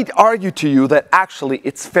 But let me argue to you that actually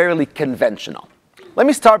it's fairly conventional. Let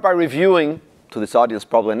me start by reviewing, to this audience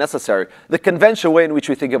probably necessary, the conventional way in which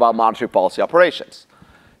we think about monetary policy operations.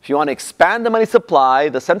 If you want to expand the money supply,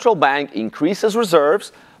 the central bank increases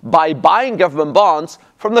reserves by buying government bonds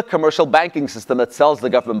from the commercial banking system that sells the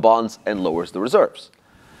government bonds and lowers the reserves.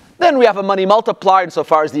 Then we have a money multiplier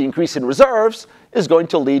insofar as the increase in reserves is going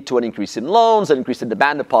to lead to an increase in loans, an increase in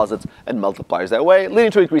demand deposits, and multipliers that way,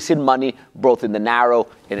 leading to an increase in money, both in the narrow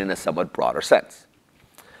and in a somewhat broader sense.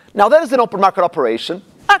 Now, that is an open market operation.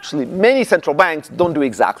 Actually, many central banks don't do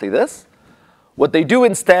exactly this. What they do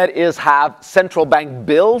instead is have central bank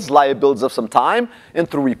bills, liabilities of some time, and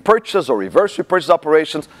through repurchase or reverse repurchase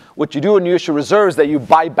operations, what you do when you issue reserves is that you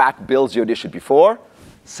buy back bills you had issued before.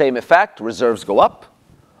 Same effect, reserves go up.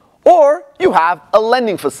 Or you have a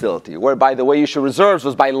lending facility, whereby the way you issue reserves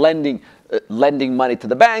was by lending money to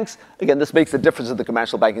the banks. Again, this makes a difference in the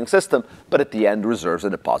commercial banking system, but at the end, reserves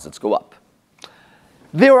and deposits go up.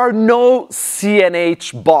 There are no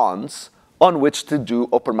CNH bonds on which to do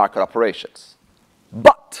open market operations.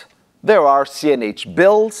 But there are CNH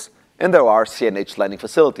bills, and there are CNH lending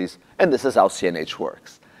facilities, and this is how CNH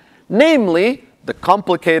works. Namely, the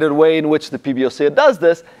complicated way in which the PBOC does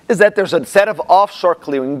this is that there's a set of offshore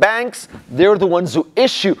clearing banks. They're the ones who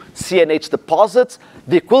issue CNH deposits.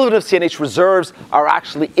 The equivalent of CNH reserves are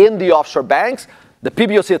actually in the offshore banks. The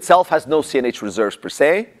PBOC itself has no CNH reserves per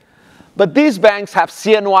se. But these banks have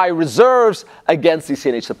CNY reserves against these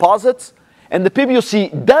CNH deposits. And the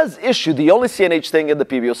PBOC does issue, the only CNH thing in the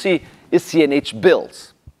PBOC is CNH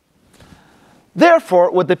bills.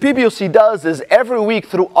 Therefore, what the PBOC does is every week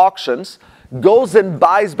through auctions, goes and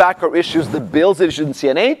buys back or issues the bills issued in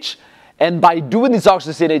CNH, and by doing these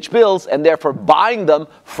auctions of CNH bills and therefore buying them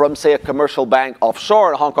from, say, a commercial bank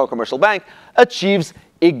offshore, a Hong Kong commercial bank, achieves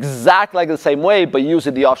exactly like the same way by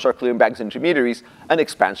using the offshore clearing banks intermediaries an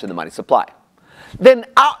expansion in the money supply. Then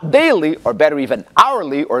daily, or better even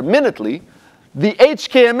hourly or minutely, the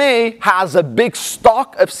HKMA has a big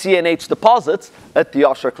stock of CNH deposits at the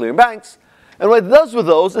offshore clearing banks, and what it does with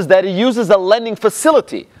those is that it uses a lending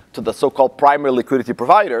facility to the so-called primary liquidity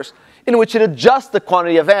providers, in which it adjusts the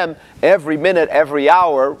quantity of M every minute, every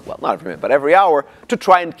hour, well, not every minute, but every hour, to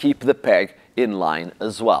try and keep the peg in line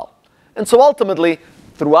as well. And so ultimately,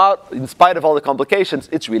 throughout, in spite of all the complications,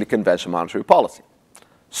 it's really conventional monetary policy.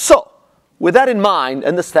 So, with that in mind,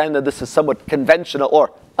 understand that this is somewhat conventional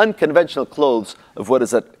or unconventional clothes of what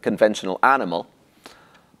is a conventional animal.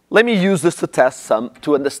 Let me use this to test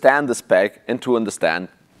to understand this peg and to understand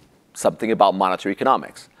something about monetary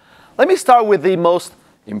economics. Let me start with the most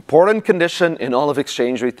important condition in all of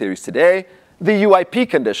exchange rate theories today, the UIP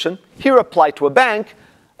condition, here applied to a bank,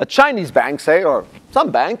 a Chinese bank, say, or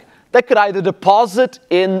some bank, that could either deposit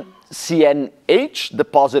in CNH,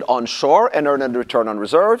 deposit onshore and earn a return on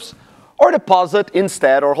reserves, or deposit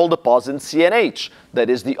instead or hold deposit in CNH, that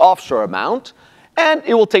is the offshore amount, and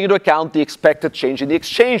it will take into account the expected change in the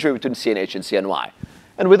exchange rate between CNH and CNY.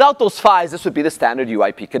 And without those phi's, this would be the standard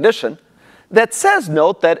UIP condition that says,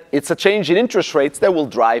 note, that it's a change in interest rates that will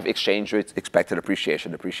drive exchange rates, expected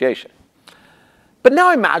appreciation, depreciation. But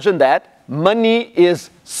now imagine that money is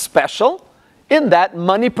special in that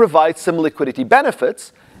money provides some liquidity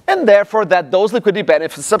benefits, and therefore that those liquidity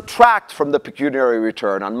benefits subtract from the pecuniary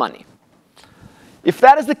return on money. If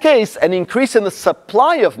that is the case, an increase in the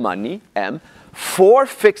supply of money, M, for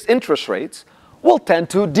fixed interest rates will tend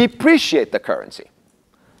to depreciate the currency.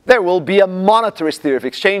 there will be a monetarist theory of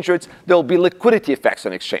exchange rates. There will be liquidity effects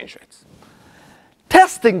on exchange rates.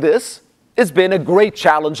 Testing this has been a great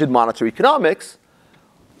challenge in monetary economics.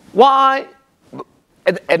 Why?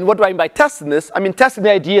 And what do I mean by testing this? I mean testing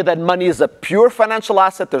the idea that money is a pure financial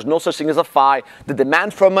asset. There's no such thing as a phi. The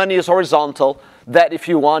demand for money is horizontal. That if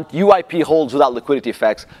you want, UIP holds without liquidity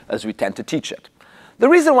effects, as we tend to teach it. The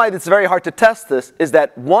reason why it's very hard to test this is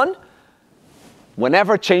that, one,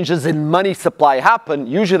 whenever changes in money supply happen,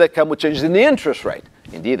 usually they come with changes in the interest rate.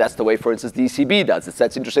 Indeed, that's the way, for instance, the ECB does. It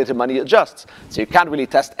sets interest rate and money adjusts. So you can't really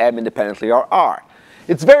test M independently or R.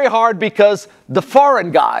 It's very hard because the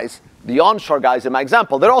foreign guys, the onshore guys in my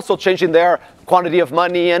example, they're also changing their quantity of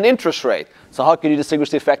money and interest rate. So how can you distinguish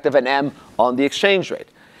the effect of an M on the exchange rate?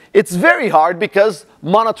 It's very hard because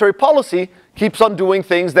monetary policy keeps on doing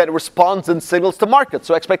things that responds and signals to markets.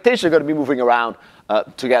 So expectations are going to be moving around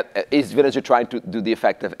to get, even as you're trying to do the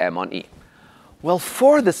effect of M on E. Well,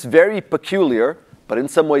 for this very peculiar, but in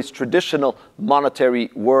some ways traditional monetary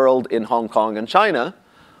world in Hong Kong and China,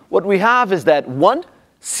 what we have is that, one,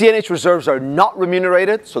 CNH reserves are not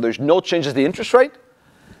remunerated, so there's no changes to the interest rate.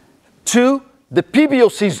 Two, the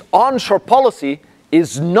PBOC's onshore policy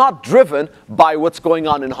is not driven by what's going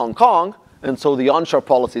on in Hong Kong, and so the onshore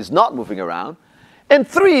policy is not moving around. And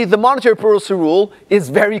three, the monetary policy rule is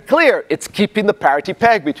very clear. It's keeping the parity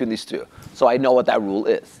peg between these two. So I know what that rule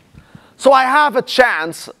is. So I have a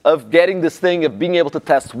chance of getting this thing of being able to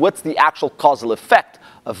test what's the actual causal effect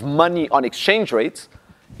of money on exchange rates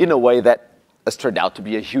in a way that has turned out to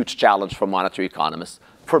be a huge challenge for monetary economists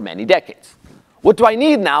for many decades. What do I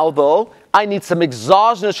need now, though? I need some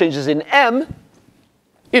exogenous changes in M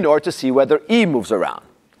in order to see whether E moves around.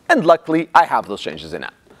 And luckily, I have those changes in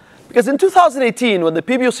M. Because in 2018, when the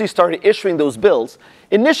PBOC started issuing those bills,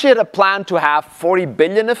 initiated a plan to have 40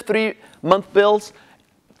 billion of 3-month bills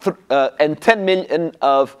and 10 million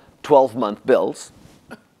of 12-month bills.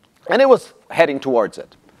 And it was heading towards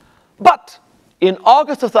it. But in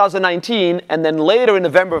August 2019, and then later in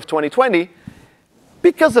November of 2020,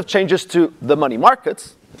 because of changes to the money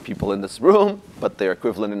markets, people in this room, but their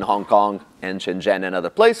equivalent in Hong Kong and Shenzhen and other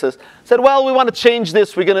places, said, well, we want to change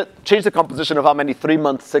this. We're going to change the composition of how many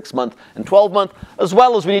 3-month, 6-month, and 12-month, as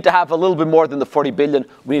well as we need to have a little bit more than the 40 billion.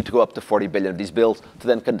 We need to go up to 40 billion of these bills to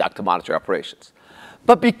then conduct the monetary operations.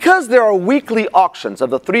 But because there are weekly auctions of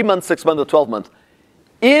the 3-month, 6-month, and 12-month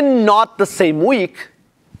in not the same week,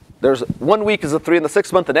 there's 1 week is the 3 and the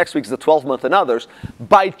 6 month, the next week is the 12 month and others.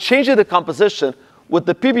 By changing the composition, what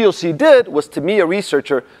the PBOC did was, to me, a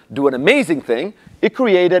researcher, do an amazing thing. It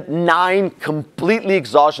created 9 completely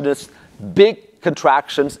exogenous big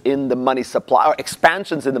contractions in the money supply, or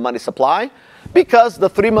expansions in the money supply, because the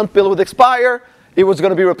 3-month bill would expire. It was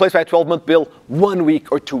going to be replaced by a 12-month bill 1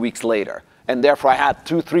 week or 2 weeks later. And therefore, I had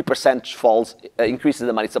 2-3% falls, increases in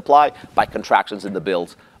the money supply by contractions in the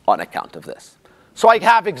bills on account of this. So I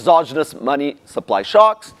have exogenous money supply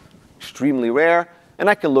shocks, extremely rare, and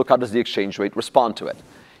I can look how does the exchange rate respond to it.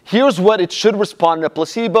 Here's what it should respond in a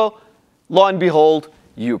placebo. Lo and behold,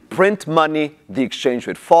 you print money, the exchange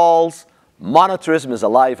rate falls, monetarism is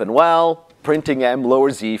alive and well, printing M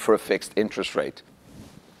lowers E for a fixed interest rate.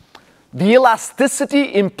 The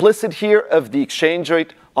elasticity implicit here of the exchange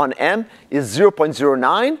rate on M is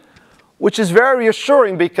 0.09, which is very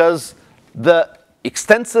reassuring because the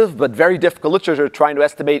extensive but very difficult literature trying to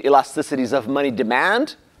estimate elasticities of money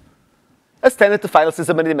demand has tended to find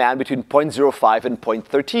elasticity of money demand between 0.05 and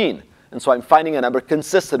 0.13. And so I'm finding a number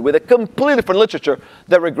consistent with a completely different literature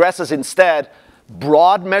that regresses instead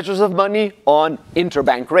broad measures of money on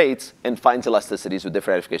interbank rates and finds elasticities with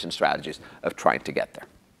different identification strategies of trying to get there.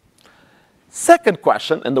 Second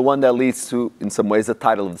question, and the one that leads to, in some ways, the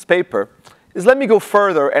title of this paper, is let me go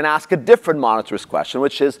further and ask a different monetarist question,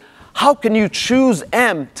 which is, how can you choose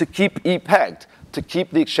M to keep E pegged, to keep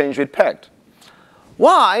the exchange rate pegged?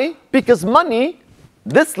 Why? Because money,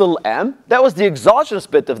 this little m, that was the exogenous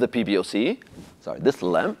bit of the PBOC, sorry, this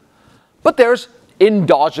little m, but there's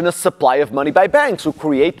endogenous supply of money by banks who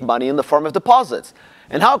create money in the form of deposits.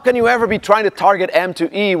 And how can you ever be trying to target M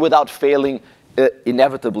to E without failing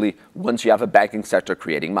inevitably once you have a banking sector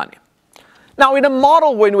creating money? Now, in a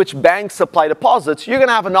model in which banks supply deposits, you're going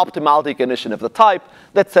to have an optimality condition of the type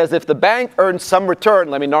that says if the bank earns some return,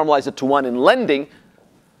 let me normalize it to 1 in lending,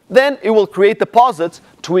 then it will create deposits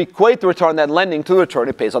to equate the return on that lending to the return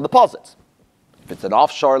it pays on deposits. If it's an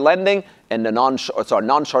offshore lending and an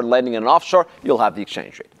onshore lending and an offshore, you'll have the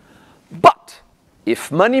exchange rate. But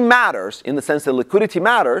if money matters, in the sense that liquidity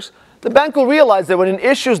matters, the bank will realize that when it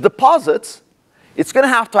issues deposits, it's going to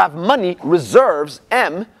have money reserves,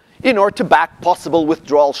 M, in order to back possible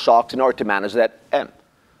withdrawal shocks in order to manage that M.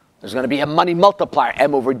 There's going to be a money multiplier,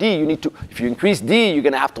 M over D. You need to, if you increase D, you're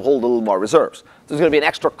going to have to hold a little more reserves. There's going to be an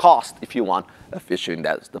extra cost, if you want, of issuing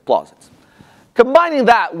those deposits. Combining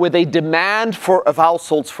that with a demand of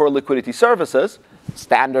households for liquidity services,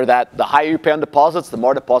 standard that the higher you pay on deposits, the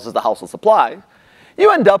more deposits the household supply,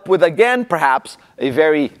 you end up with, again, perhaps a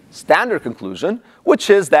very standard conclusion, which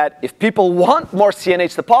is that if people want more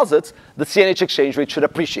CNH deposits, the CNH exchange rate should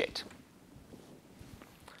appreciate.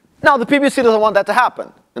 Now, the PBOC doesn't want that to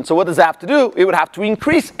happen. And so what does it have to do? It would have to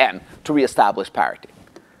increase M to reestablish parity.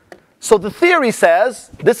 So the theory says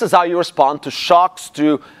this is how you respond to shocks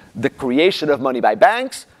to the creation of money by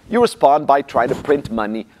banks. You respond by trying to print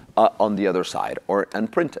money on the other side, or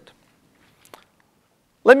unprint it.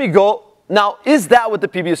 Let me go. Now, is that what the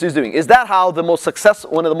PBOC is doing? Is that how one of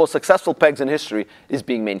the most successful pegs in history is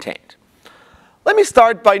being maintained? Let me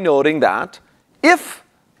start by noting that if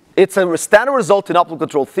it's a standard result in optimal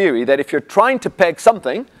control theory that if you're trying to peg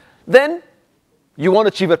something, then you won't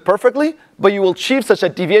achieve it perfectly, but you will achieve such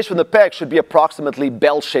that deviation from the peg should be approximately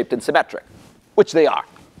bell-shaped and symmetric, which they are.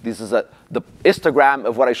 This is the histogram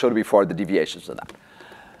of what I showed you before, the deviations of that.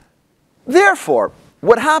 Therefore,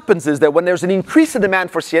 what happens is that when there's an increase in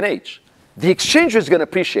demand for CNH, the exchange rate is going to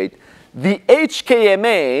appreciate. The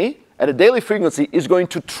HKMA at a daily frequency is going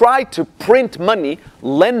to try to print money,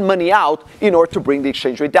 lend money out in order to bring the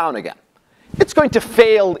exchange rate down again. It's going to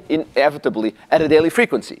fail inevitably at a daily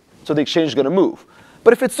frequency, so the exchange is going to move.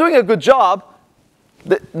 But if it's doing a good job,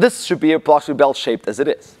 this should be approximately bell-shaped as it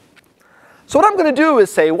is. So what I'm going to do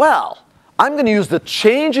is say, well, I'm going to use the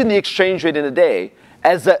change in the exchange rate in a day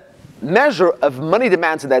as a measure of money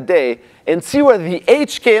demands in that day and see whether the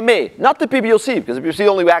HKMA, not the PBOC, because the PBOC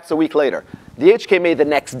only acts a week later, the HKMA the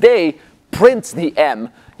next day prints the M,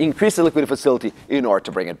 increases the liquidity facility in order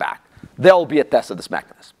to bring it back. There will be a test of this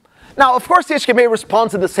mechanism. Now, of course, the HKMA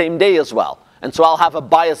responds in the same day as well. And so I'll have a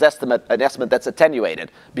bias estimate, an estimate that's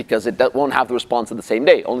attenuated, because it won't have the response in the same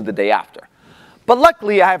day, only the day after. But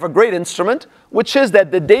luckily, I have a great instrument, which is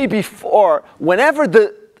that the day before, whenever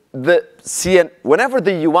the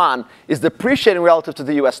yuan is depreciating relative to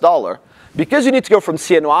the US dollar, because you need to go from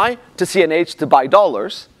CNY to CNH to buy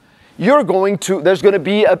dollars, there's going to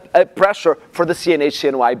be a pressure for the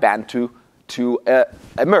CNH-CNY band to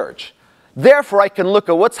emerge. Therefore, I can look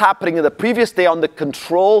at what's happening in the previous day on the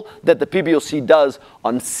control that the PBOC does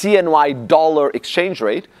on CNY dollar exchange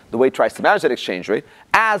rate, the way it tries to manage that exchange rate,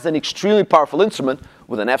 as an extremely powerful instrument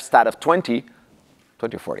with an F-stat of 20 or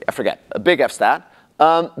 40, I forget, a big F-stat,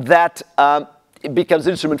 it becomes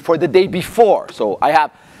an instrument for the day before. So I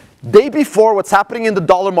have day before what's happening in the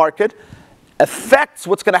dollar market affects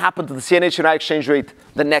what's going to happen to the CNH-CNY exchange rate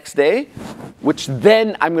the next day, which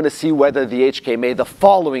then I'm going to see whether the HKMA the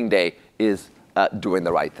following day is doing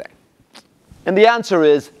the right thing. And the answer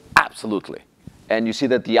is absolutely. And you see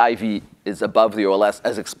that the IV is above the OLS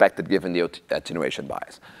as expected given the attenuation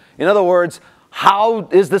bias. In other words, how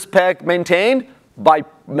is this peg maintained? By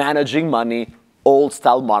managing money,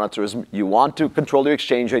 old-style monetarism. You want to control your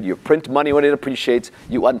exchange rate. You print money when it appreciates.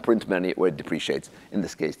 You unprint money when it depreciates, in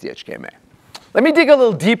this case, the HKMA. Let me dig a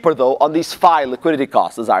little deeper, though, on these phi liquidity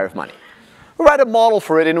costs, desire of money. We write a model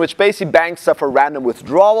for it in which basically banks suffer random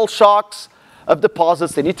withdrawal shocks of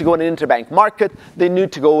deposits. They need to go in an interbank market. They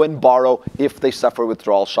need to go and borrow if they suffer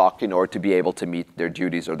withdrawal shock in order to be able to meet their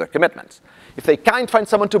duties or their commitments. If they can't find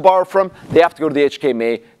someone to borrow from, they have to go to the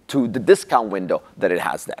HKMA to the discount window that it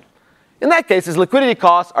has then. In that case, these liquidity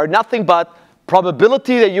costs are nothing but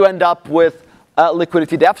probability that you end up with a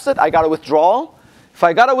liquidity deficit. I got a withdrawal. If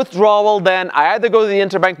I got a withdrawal, then I either go to the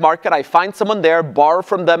interbank market, I find someone there, borrow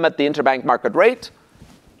from them at the interbank market rate,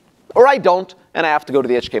 or I don't, and I have to go to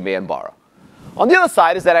the HKMA and borrow. On the other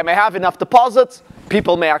side is that I may have enough deposits.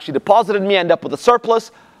 People may actually deposit in me, end up with a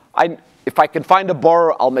surplus. If I can find a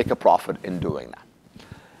borrower, I'll make a profit in doing that.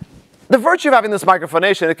 The virtue of having this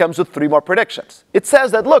microphonation, it comes with 3 more predictions. It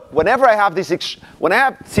says that, look, whenever I have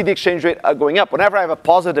see the exchange rate going up, whenever I have a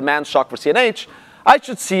positive demand shock for CNH, I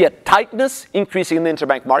should see a tightness increasing in the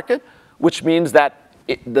interbank market, which means that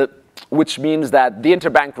the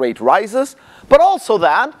interbank rate rises, but also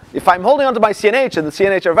that if I'm holding onto my CNH and the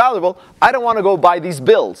CNH are valuable, I don't want to go buy these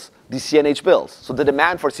bills, these CNH bills. So the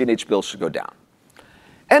demand for CNH bills should go down.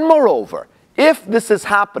 And moreover, if this is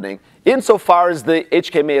happening, insofar as the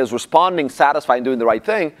HKMA is responding, satisfying, doing the right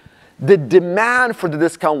thing, the demand for the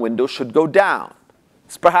discount window should go down.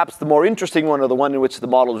 It's perhaps the more interesting one, or the one in which the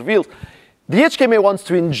model reveals. The HKMA wants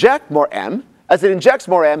to inject more M. As it injects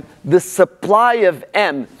more M, the supply of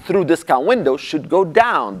M through discount window should go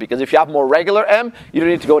down, because if you have more regular M, you don't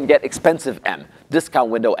need to go and get expensive M, discount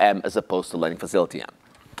window M, as opposed to lending facility M.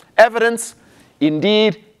 Evidence,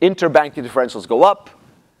 indeed, interbank differentials go up.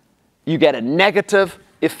 you get a negative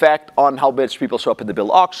effect on how much people show up in the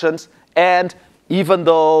bill auctions. And even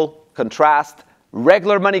though, contrast,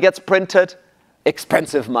 regular money gets printed,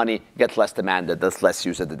 expensive money gets less demanded. There's less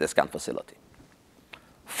use of the discount facility.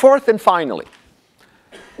 Fourth and finally,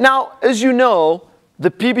 now, as you know, the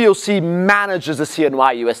PBOC manages the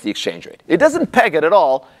CNY USD exchange rate. It doesn't peg it at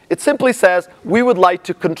all. It simply says we would like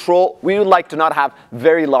to not have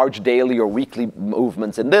very large daily or weekly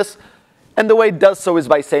movements in this. And the way it does so is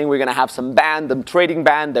by saying we're going to have some trading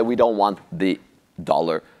band that we don't want the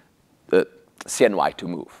dollar, CNY to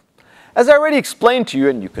move. As I already explained to you,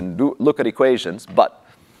 and you can look at equations, but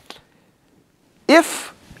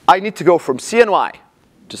if I need to go from CNY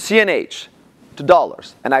to CNH to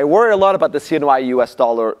dollars, and I worry a lot about the CNY US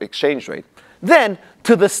dollar exchange rate, then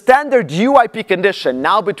to the standard UIP condition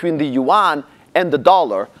now between the yuan and the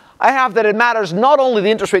dollar, I have that it matters not only the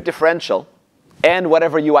interest rate differential and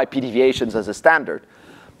whatever UIP deviations as a standard,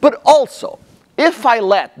 but also if I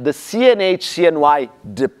let the CNH CNY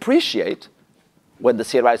depreciate, when the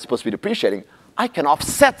CNY is supposed to be depreciating, I can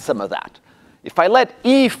offset some of that. If I let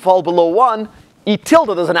E fall below 1, E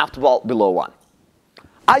tilde doesn't have to fall below 1.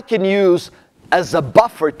 I can use as a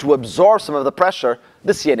buffer to absorb some of the pressure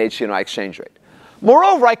the CNH CNY exchange rate.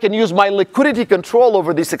 Moreover, I can use my liquidity control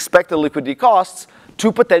over these expected liquidity costs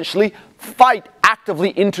to potentially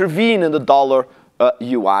actively intervene in the dollar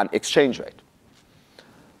yuan exchange rate.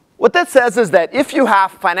 What that says is that if you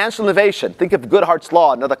have financial innovation, think of Goodhart's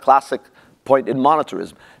law, another classic point in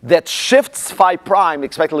monetarism, that shifts phi prime,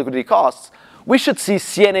 expected liquidity costs, we should see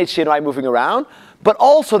CNH CNY moving around, but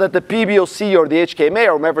also that the PBOC or the HKMA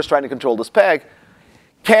or whomever is trying to control this peg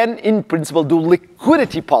can, in principle, do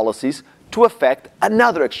liquidity policies to affect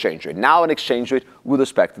another exchange rate, now an exchange rate with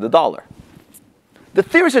respect to the dollar. The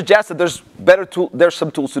theory suggests that there's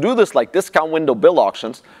some tools to do this, like discount window bill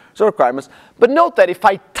auctions, so requirements. But note that if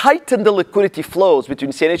I tighten the liquidity flows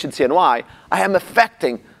between CNH and CNY, I am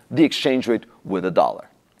affecting the exchange rate with the dollar.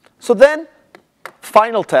 So then,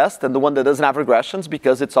 final test, and the one that doesn't have regressions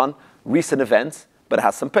because it's on recent events, but it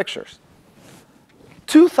has some pictures.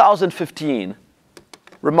 2015,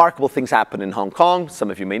 remarkable things happened in Hong Kong. Some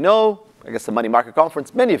of you may know. I guess the money market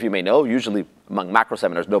conference, many of you may know. Usually among macro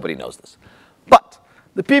seminars, nobody knows this. But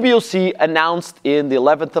the PBOC announced in the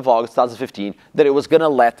 11th of August 2015 that it was going to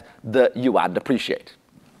let the yuan depreciate.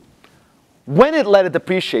 When it let it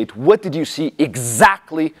depreciate, what did you see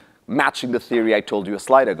exactly matching the theory I told you a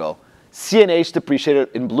slide ago? CNH depreciated,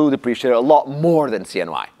 in blue depreciated a lot more than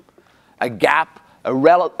CNY. A gap,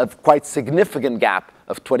 a quite significant gap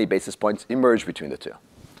of 20 basis points emerged between the two.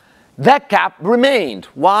 That gap remained.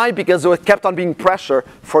 Why? Because there kept on being pressure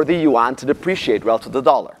for the yuan to depreciate relative to the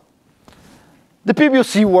dollar. The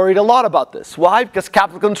PBOC worried a lot about this. Why? Because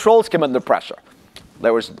capital controls came under pressure.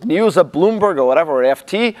 There was news at Bloomberg or whatever, or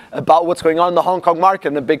FT, about what's going on in the Hong Kong market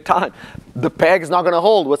in the big time. The peg is not going to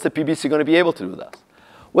hold. What's the PBOC going to be able to do with that?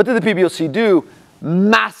 What did the PBOC do?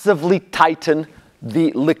 Massively tighten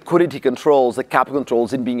the liquidity controls, the capital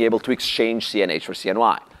controls in being able to exchange CNH for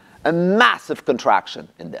CNY. A massive contraction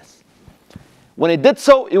in this. When it did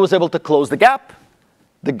so, it was able to close the gap.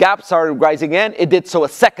 The gap started rising again. It did so a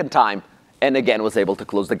second time, and again was able to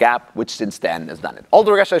close the gap, which since then has done it. All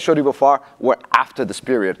the regressions I showed you before were after this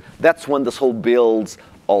period. That's when this whole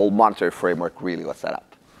monetary framework really was set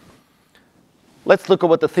up. Let's look at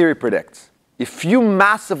what the theory predicts. If you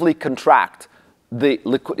massively contract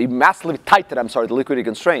massively tighten the liquidity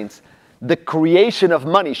constraints, the creation of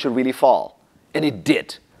money should really fall. And it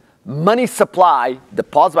did. Money supply,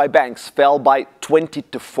 deposited by banks, fell by 20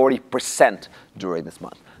 to 40% during this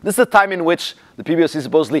month. This is the time in which the PBOC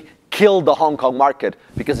supposedly killed the Hong Kong market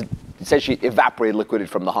because it essentially evaporated liquidity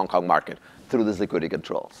from the Hong Kong market through these liquidity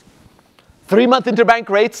controls. 3-month interbank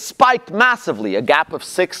rates spiked massively, a gap of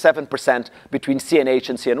 6-7% between CNH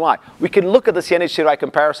and CNY. We can look at the CNH-CNY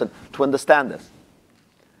comparison to understand this.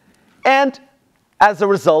 And as a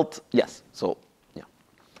result,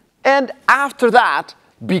 And after that,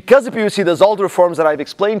 because the PBOC does all the reforms that I've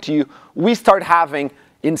explained to you, we start having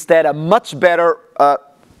instead a much better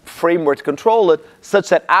framework to control it, such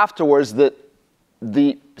that afterwards the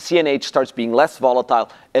CNH starts being less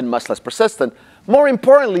volatile and much less persistent. More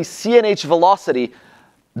importantly, CNH velocity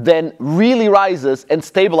then really rises and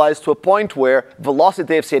stabilizes to a point where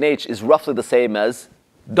velocity of CNH is roughly the same as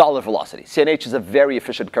dollar velocity. CNH is a very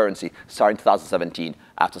efficient currency starting 2017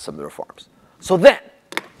 after some of the reforms. So then,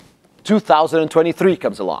 2023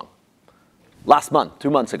 comes along. Last month, 2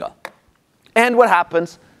 months ago. And what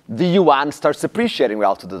happens? The yuan starts depreciating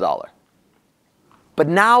relative to the dollar. But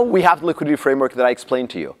now we have the liquidity framework that I explained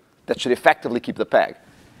to you that should effectively keep the peg.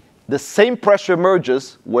 The same pressure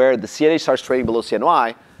emerges where the CNH starts trading below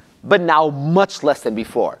CNY, but now much less than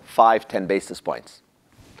before, 5, 10 basis points.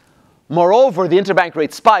 Moreover, the interbank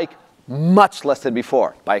rate spike, much less than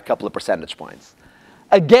before, by a couple of percentage points.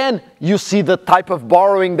 Again, you see the type of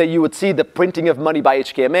borrowing that you would see, the printing of money by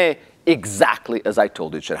HKMA, exactly as I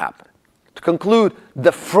told you it should happen. To conclude,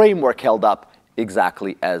 the framework held up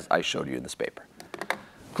exactly as I showed you in this paper.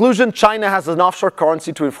 Conclusion, China has an offshore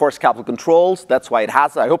currency to enforce capital controls. That's why it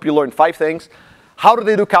has it. I hope you learned 5 things. How do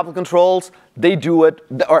they do capital controls? They do it,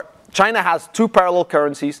 or China has 2 parallel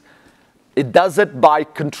currencies. It does it by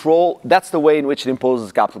control. That's the way in which it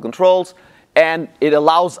imposes capital controls. And it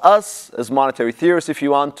allows us, as monetary theorists, if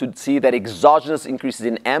you want, to see that exogenous increases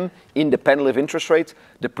in M, independently of interest rates,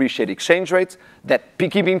 depreciate exchange rates, that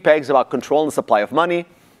keeping pegs about controlling the supply of money,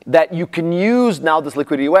 that you can use now this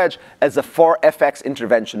liquidity wedge as a FX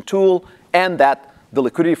intervention tool, and that the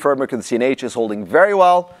liquidity framework of the CNH is holding very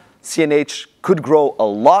well. CNH could grow a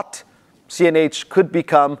lot. CNH could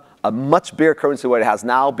become a much bigger currency than what it has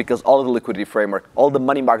now because all of the liquidity framework, all the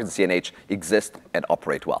money markets in CNH exist and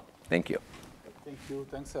operate well. Thank you. Thank you.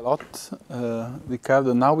 Thanks a lot,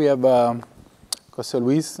 Ricardo. Now we have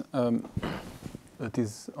José-Luis that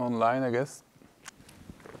is online, I guess.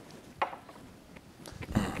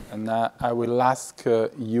 And I will ask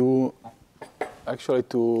you actually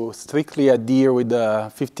to strictly adhere with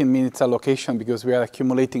the 15 minutes allocation because we are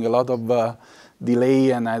accumulating a lot of delay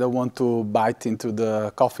and I don't want to bite into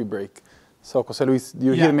the coffee break. So, José-Luis, do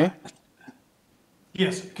you hear me?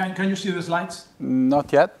 Yes. Can you see the slides?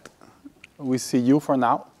 Not yet. We see you for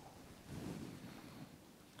now.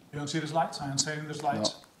 You don't see the slides? I am sharing the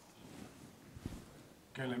slides.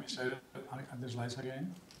 No. Okay, let me share the slides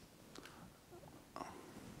again.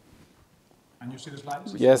 Can you see the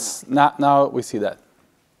slides? Yes, now we see that.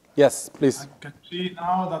 Yes, please. Can you see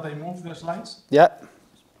now that I moved the slides? Yeah.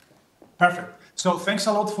 Perfect. So thanks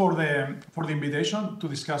a lot for the invitation to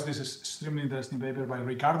discuss this extremely interesting paper by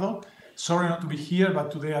Ricardo. Sorry not to be here, but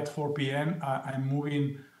today at 4 p.m. I'm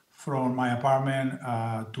moving from my apartment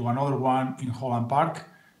to another one in Holland Park.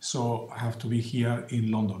 So I have to be here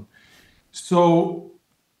in London. So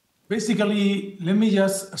basically, let me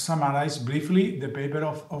just summarize briefly the paper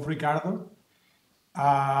of Ricardo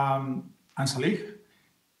and Salih.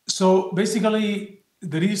 So basically,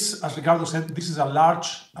 there is, as Ricardo said, this is a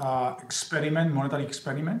large experiment, monetary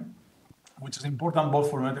experiment, which is important both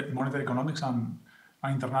for monetary economics and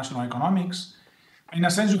international economics. In a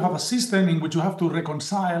sense, you have a system in which you have to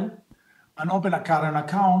reconcile and open a current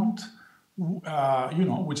account,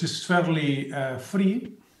 which is fairly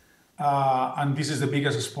free, and this is the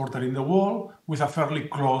biggest exporter in the world, with a fairly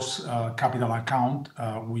close capital account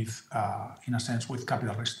with, in a sense, with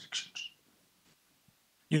capital restrictions.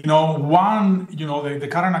 The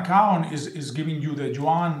current account is giving you the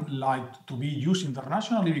yuan like to be used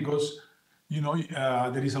internationally because,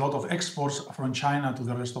 there is a lot of exports from China to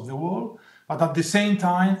the rest of the world. But at the same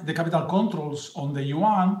time, the capital controls on the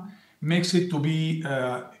yuan makes it to be,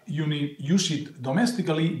 use it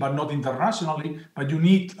domestically, but not internationally. But you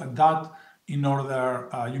need that in order,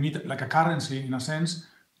 you need like a currency in a sense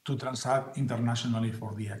to transact internationally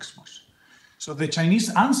for the exports. So the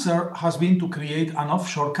Chinese answer has been to create an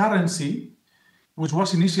offshore currency, which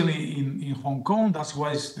was initially in Hong Kong. That's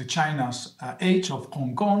why it's the China's H of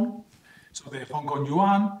Hong Kong. So the Hong Kong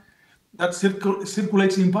yuan that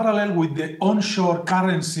circulates in parallel with the onshore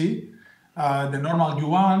currency, the normal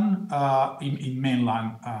yuan in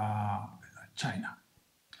mainland China.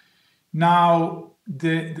 Now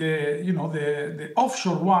the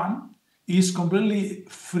offshore one is completely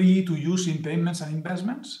free to use in payments and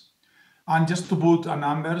investments. And just to put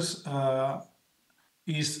numbers,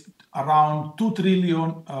 is around 2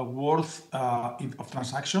 trillion worth of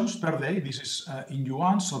transactions per day. This is in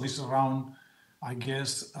yuan, so this is around, I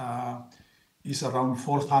guess, is around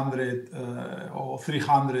 400 or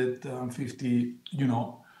 350,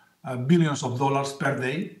 billions of dollars per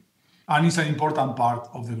day, and it's an important part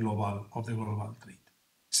of the global trade.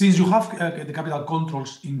 Since you have the capital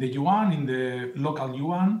controls in the yuan, in the local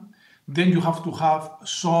yuan, then you have to have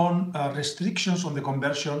some restrictions on the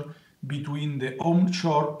conversion between the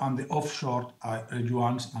onshore and the offshore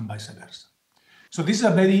yuans and vice versa. So this is a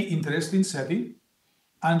very interesting setting.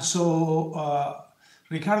 And so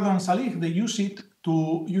Ricardo and Salih, they use it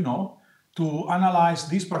to, to analyze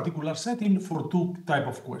this particular setting for 2 types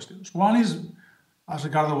of questions. One is, as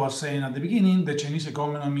Ricardo was saying at the beginning, the Chinese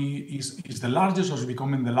economy is the largest, or is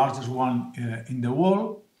becoming the largest one in the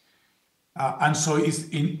world. And so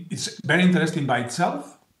it's very interesting by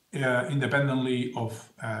itself, independently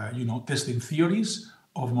of testing theories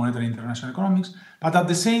of monetary international economics. But at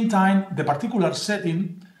the same time, the particular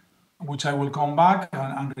setting, which I will come back,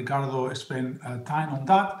 and Ricardo spent time on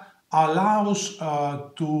that, allows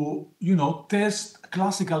to, test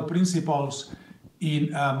classical principles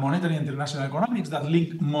in monetary international economics that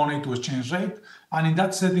link money to exchange rate. And in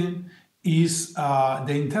that setting, is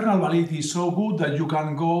the internal validity is so good that you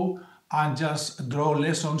can go and just draw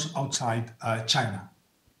lessons outside China.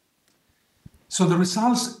 So the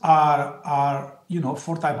results are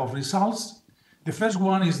four types of results. The first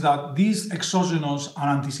one is that these exogenous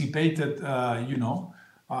and anticipated,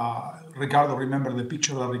 Ricardo, remember the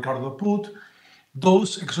picture that Ricardo put,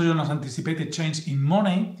 those exogenous anticipated change in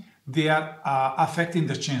money, they are affecting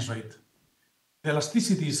the exchange rate. The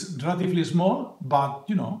elasticity is relatively small, but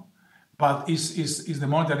is the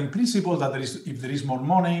monetary principle that if there is more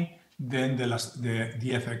money, then the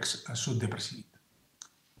FX should depreciate.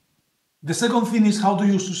 The second thing is, how do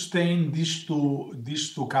you sustain these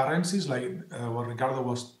two currencies, like what Ricardo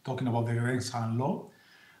was talking about, the Greenspan law?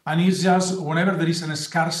 And it's just whenever there is a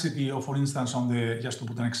scarcity, or for instance, just to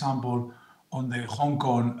put an example, on the Hong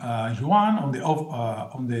Kong yuan,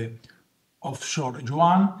 on the offshore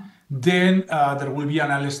yuan, then there will be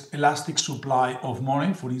an elastic supply of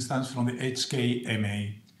money, for instance, from the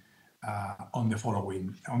HKMA on the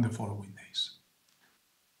following days.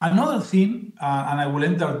 Another thing, and I will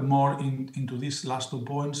enter more into these last 2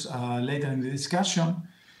 points later in the discussion,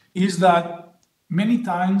 is that many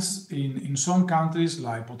times in some countries,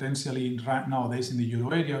 like potentially nowadays in the Euro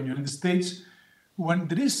area and United States, when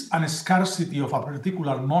there is a scarcity of a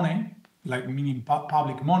particular money, like meaning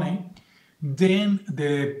public money, then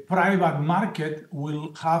the private market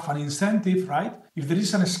will have an incentive, right? If there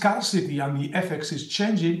is a scarcity and the FX is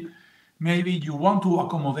changing, maybe you want to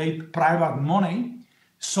accommodate private money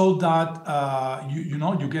so that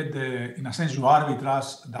you get in a sense, you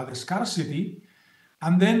arbitrage that scarcity,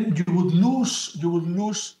 and then you would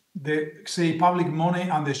lose the, say, public money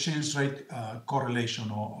and the exchange rate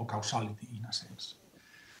correlation or causality in a sense.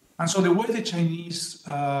 And so the way the Chinese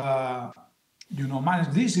manage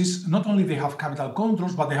this is not only they have capital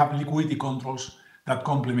controls, but they have liquidity controls that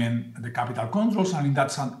complement the capital controls, and in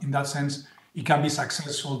that sense, it can be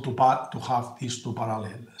successful to have these two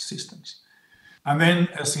parallel systems. And then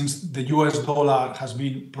since the US dollar has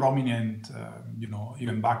been prominent,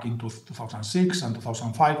 even back in 2006 and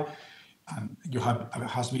 2005, and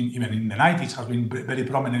has been even in the 90s, has been very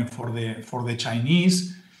prominent for the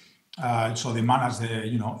Chinese. So they manage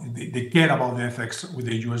they care about the FX with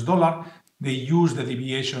the US dollar. They use the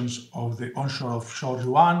deviations of the offshore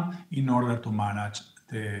yuan in order to manage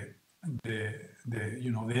the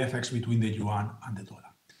FX between the yuan and the dollar.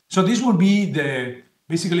 So this will be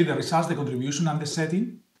basically the results, the contribution, and the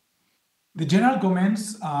setting. The general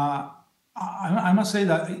comments, I must say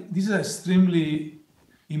that this is an extremely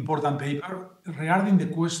important paper regarding the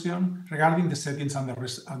question, regarding the settings and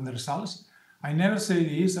the results. I never say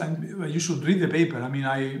this, and you should read the paper. I mean,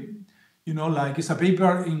 it's a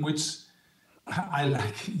paper in which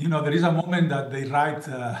there is a moment that they write,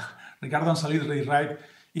 Ricardo and Salid, they write,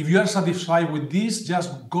 if you are satisfied with this,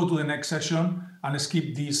 just go to the next session and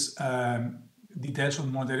skip these details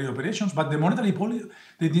on monetary operations. But the monetary policy,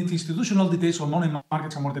 the institutional details on money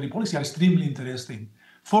markets and monetary policy are extremely interesting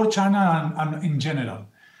for China and in general,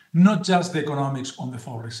 not just the economics on the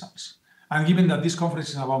four results. And given that this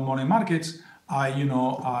conference is about money markets, I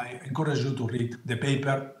encourage you to read the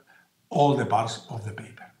paper, all the parts of the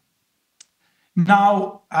paper.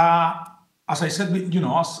 Now, as I said,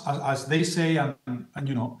 as they say, and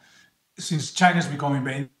since China is becoming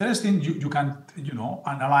very interesting, you can,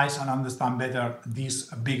 analyze and understand better this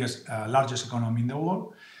largest economy in the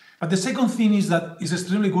world. But the second thing is that it's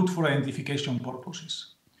extremely good for identification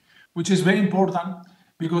purposes, which is very important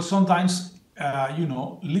because sometimes,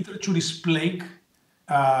 literature is plagued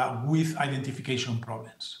with identification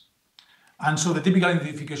problems. And so the typical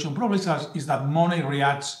identification problem is that money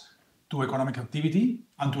reacts to economic activity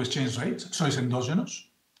and to exchange rates, so it's endogenous.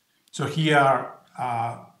 So here,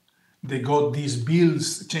 they got these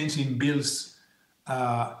bills, changing bills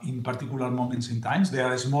in particular moments in times. There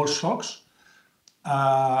are small shocks.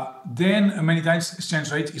 Then many times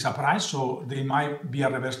exchange rate is a price, so there might be a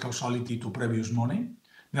reverse causality to previous money.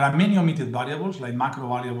 There are many omitted variables, like macro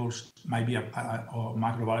variables might be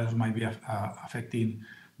affecting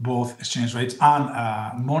both exchange rates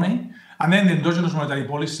and money. And then the endogenous monetary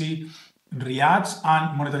policy reacts,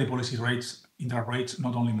 and monetary policy rates, interest rates,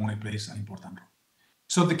 not only money plays an important role.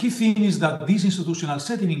 So the key thing is that this institutional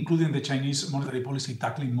setting, including the Chinese monetary policy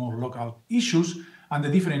tackling more local issues and the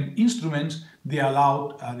different instruments, they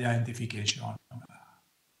allowed the identification.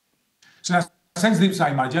 So in a sense, these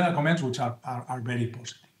are my general comments, which are very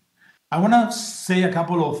positive. I want to say a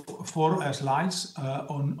couple of 4 slides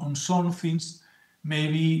on some things,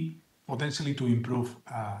 maybe potentially to improve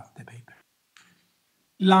the paper.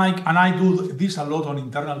 And I do this a lot on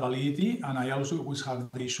internal validity, and I also always have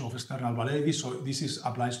the issue of external validity, so this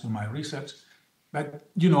applies to my research. But,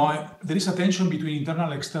 there is a tension between internal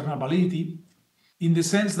and external validity in the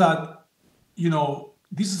sense that,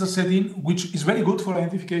 this is a setting which is very good for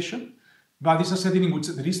identification, but it's a setting in which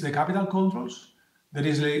there is the capital controls, there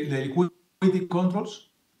is the liquidity controls.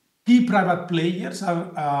 Key private players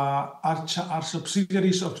are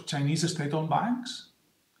subsidiaries of Chinese state-owned banks.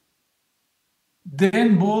 Then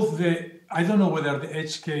I don't know whether the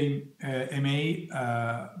HKMA,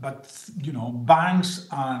 but banks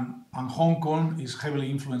and Hong Kong is heavily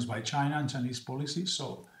influenced by China and Chinese policy. So,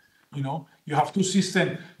 you have two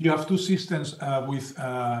systems. You have two systems with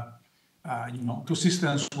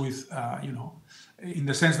in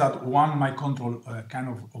the sense that one might control kind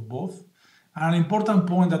of both. And an important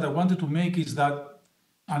point that I wanted to make is that,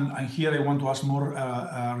 and here I want to ask more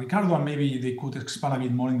Ricardo, and maybe they could expand a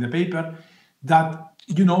bit more in the paper, that,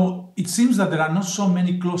 it seems that there are not so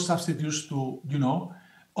many close substitutes to,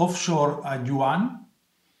 offshore yuan,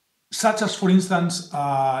 such as, for instance,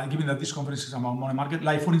 given that this conference is about money market,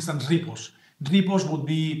 like, for instance, repos. Repos would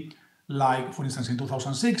be like, for instance, in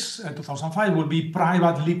 2006, 2005, would be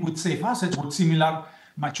private liquid safe assets with similar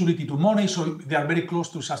maturity to money, so they are very close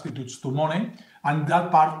to substitutes to money, and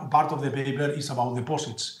that part of the paper is about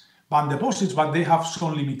deposits. But they have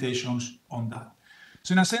some limitations on that.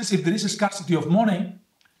 So in a sense, if there is a scarcity of money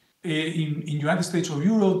in United States or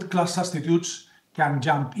Europe, class substitutes can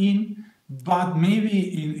jump in, but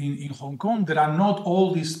maybe in Hong Kong, there are not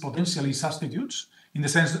all these potentially substitutes, in the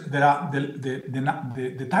sense there are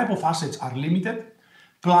the type of assets are limited,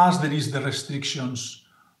 plus there is the restrictions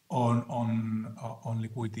on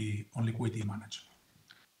liquidity management.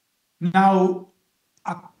 Now,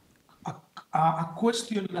 a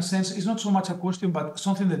question, in a sense, is not so much a question, but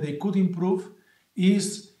something that they could improve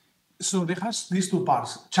is, so they has these two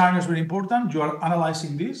parts. China is very important. You are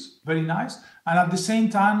analyzing this, very nice. And at the same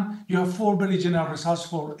time, you have 4 very general results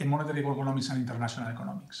for monetary economics and international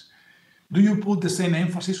economics. Do you put the same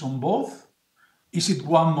emphasis on both? Is it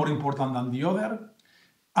one more important than the other?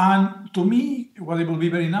 And to me, what it will be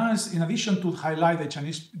very nice, in addition to highlight the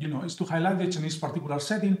Chinese, is to highlight the Chinese particular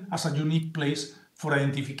setting as a unique place for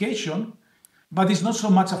identification, but it's not so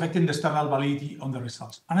much affecting the external validity on the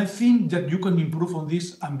results. And I think that you can improve on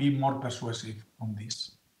this and be more persuasive on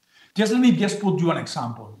this. Let me put you an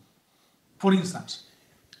example. For instance,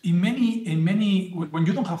 in many, when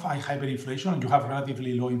you don't have high hyperinflation and you have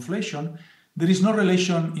relatively low inflation, there is no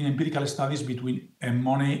relation in empirical studies between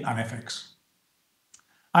money and FX.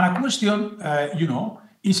 And a question,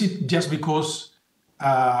 is it just because,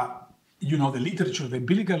 the literature, the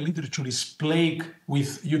empirical literature is plagued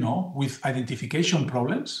with, with identification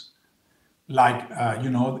problems, like,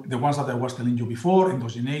 the ones that I was telling you before,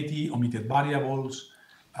 endogeneity, omitted variables,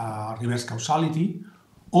 reverse causality,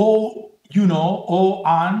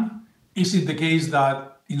 and is it the case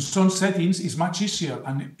that in some settings it's much easier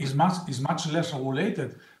and is much less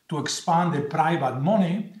regulated to expand the private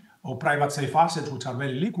money or private safe assets, which are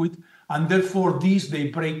very liquid, and therefore they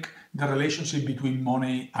break the relationship between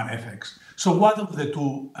money and FX. So what of the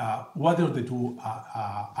two are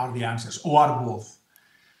the answers, or are both?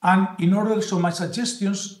 And in order, so my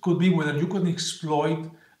suggestions could be whether you can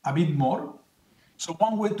exploit a bit more. So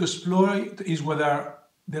one way to exploit is whether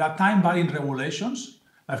there are time-varying regulations,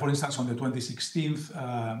 like for instance on the 2016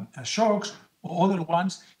 shocks, or other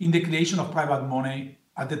ones in the creation of private money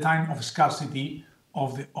at the time of scarcity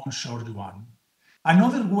of the onshore yuan.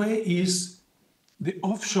 Another way is the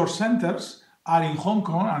offshore centers are in Hong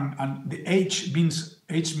Kong, and the H means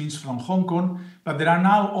from Hong Kong, but there are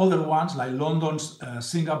now other ones like London,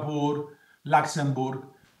 Singapore, Luxembourg.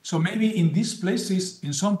 So maybe in these places,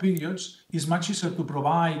 in some periods, it's much easier to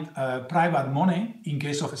provide private money in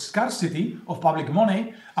case of scarcity of public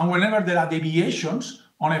money, and whenever there are deviations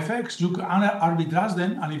on FX, you can arbitrage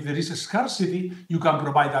them, and if there is a scarcity, you can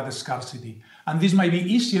provide that scarcity. And this might be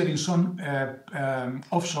easier in some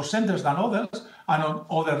offshore centers than others, and on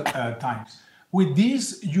other times. With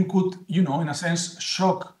this, you could, in a sense,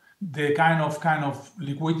 shock the kind of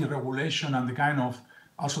liquidity regulation and the kind of,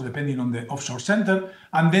 also depending on the offshore center,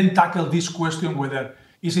 and then tackle this question whether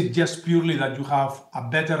is it just purely that you have a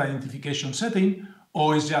better identification setting,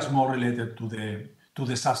 or is just more related to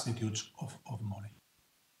the substitutes of money.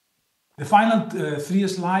 The final 3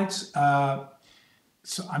 slides, I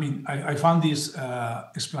found these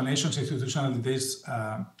explanations, institutional details,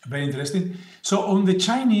 very interesting. So on the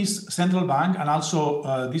Chinese central bank, and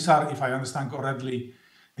also these are, if I understand correctly,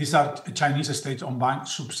 these are Chinese state-owned bank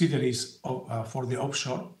subsidiaries for the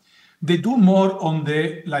offshore. They do more on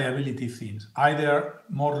the liability things, either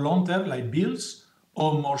more long-term like bills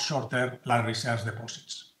or more short-term like reserve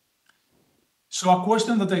deposits. So a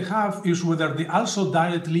question that I have is whether they also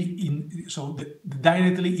directly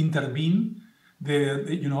intervene,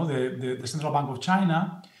 the Central Bank of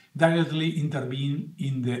China directly intervene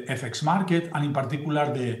in the FX market, and in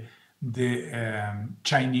particular the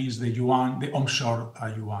Chinese, the yuan, the onshore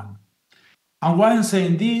yuan. And why I'm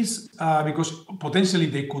saying this, because potentially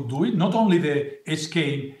they could do it. Not only the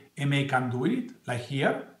HKMA can do it, like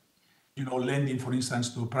here, lending, for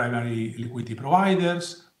instance, to primary liquidity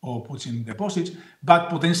providers or putting deposits, but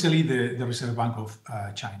potentially the Reserve Bank of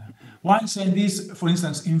China. Why I'm saying this, for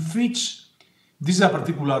instance, in Fitch, this is a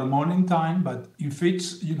particular morning time, but in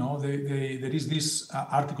Fitch, there is this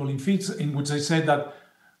article in Fitch in which they said that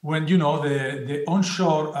when, the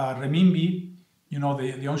onshore renminbi,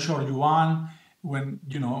 the onshore yuan, when,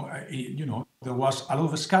 there was a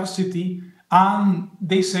lot of scarcity, and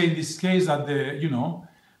they say in this case that the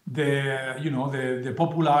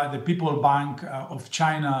People Bank of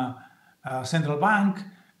China Central Bank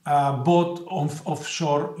bought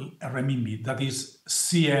offshore renminbi, that is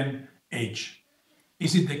CNH.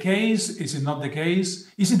 Is it the case? Is it not the case?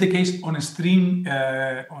 Is it the case on extreme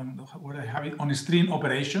on extreme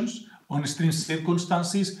operations, on extreme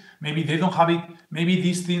circumstances? Maybe they don't have it. Maybe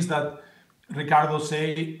these things that Ricardo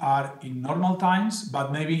say are in normal times,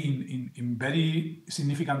 but maybe in very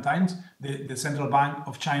significant times, the Central Bank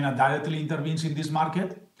of China directly intervenes in this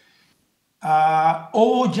market,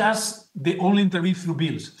 or just they only intervene through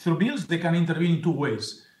bills. Through bills, they can intervene in two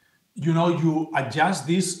ways. You adjust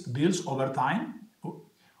these bills over time,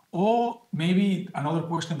 or maybe another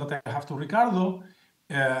question that I have to Ricardo,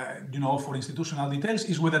 for institutional details,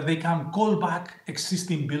 is whether they can call back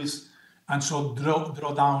existing bills and so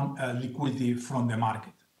draw down liquidity from the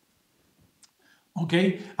market.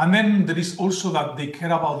 Okay, and then there is also that they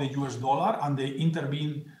care about the US dollar and they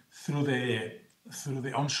intervene through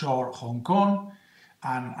the onshore Hong Kong,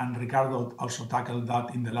 and Ricardo also tackled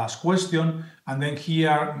that in the last question. And then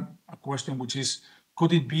here a question which is,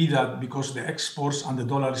 could it be that because the exports and the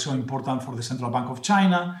dollar is so important for the Central Bank of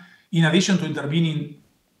China, in addition to intervening,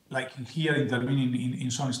 like here, intervening in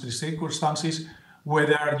some circumstances,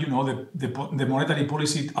 whether the monetary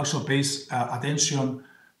policy also pays attention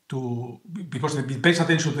to, because it pays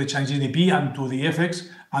attention to the Chinese GDP and to the FX,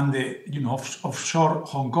 and the offshore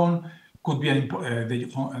Hong Kong could be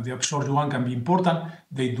the offshore yuan can be important.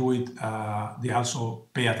 They do it. They also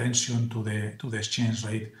pay attention to the exchange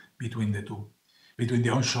rate between the two, between the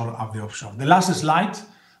onshore and the offshore. The last slide,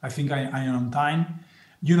 I think I am on time.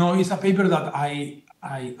 It's a paper that I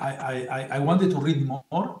wanted to read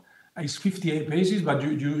more. It's 58 pages, but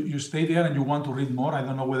you stay there and you want to read more. I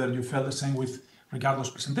don't know whether you felt the same with Ricardo's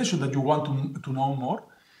presentation, that you want to know more.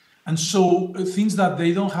 And so things that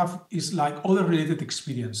they don't have is like other related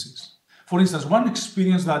experiences. For instance, one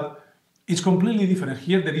experience that is completely different.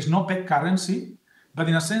 Here, there is no peg currency, but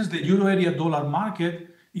in a sense, the euro area dollar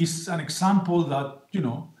market is an example that,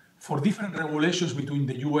 for different regulations between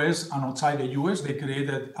the US and outside the US, they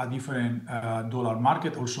created a different dollar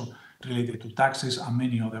market, also related to taxes and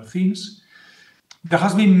many other things. There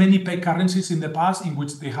has been many peg currencies in the past in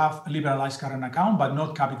which they have liberalized current account, but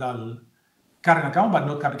not capital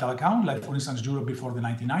account, like for instance, Europe before the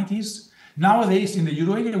 1990s. Nowadays, in the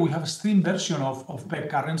euro area, we have a stream version of peg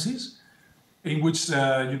currencies in which we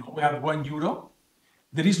have €1.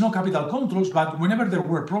 There is no capital controls, but whenever there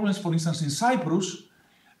were problems, for instance, in Cyprus,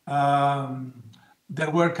 there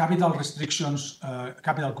were capital restrictions,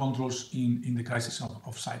 capital controls in the crisis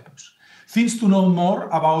of Cyprus. Things to know more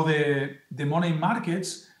about the money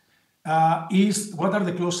markets is what are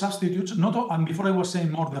the close substitutes, and before I was saying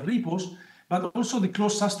more the repos, but also the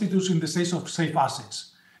close substitutes in the sense of safe assets.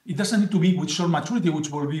 It doesn't need to be with short maturity, which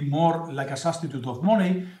will be more like a substitute of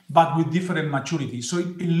money, but with different maturity. So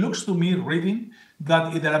it looks to me, reading,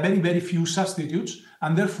 that there are very, very few substitutes,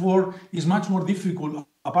 and therefore it's much more difficult,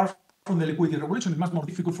 apart from the liquidity regulation, it's much more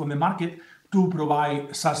difficult from the market to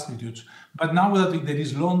provide substitutes. But now that there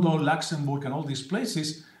is London, Luxembourg, and all these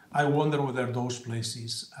places, I wonder whether those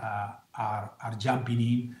places are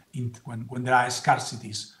jumping in when there are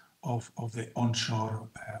scarcities of the offshore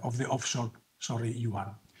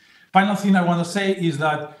yuan. Final thing I want to say is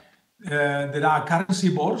that there are currency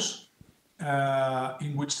boards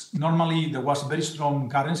in which normally there was very strong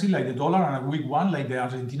currency like the dollar and a weak one like the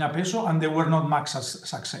Argentina peso, and they were not much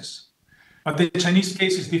success. But the Chinese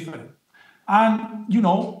case is different. And,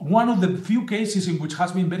 one of the few cases in which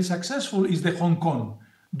has been very successful is the Hong Kong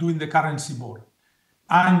doing the currency board.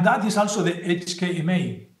 And that is also the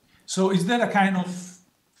HKMA. So is there a kind of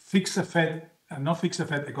fixed effect not fixed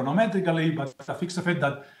effect econometrically, but a fixed effect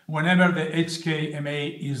that whenever the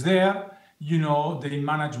HKMA is there, they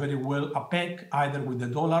manage very well a peg, either with the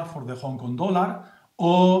dollar for the Hong Kong dollar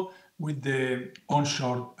or with the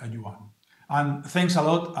onshore yuan. And thanks a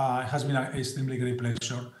lot. It has been an extremely great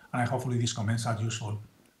pleasure, and hopefully these comments are useful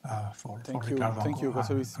for Ricardo. Thank you,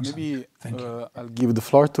 José-Luis. Maybe I'll give the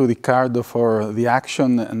floor to Ricardo for the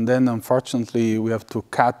action, and then unfortunately we have to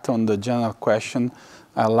cut on the general question.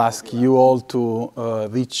 I'll ask you all to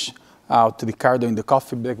reach out to Ricardo in the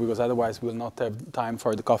coffee break, because otherwise we'll not have time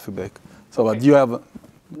for the coffee break. So, but you have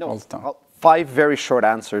all the time. 5 very short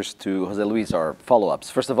answers to José-Luis, or follow-ups.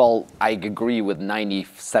 First of all, I agree with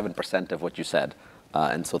 97% of what you said.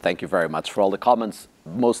 And so thank you very much for all the comments,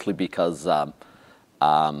 mostly because,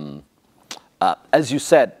 as you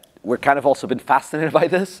said, we're kind of also been fascinated by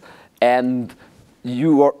this. And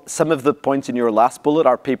some of the points in your last bullet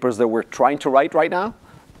are papers that we're trying to write right now.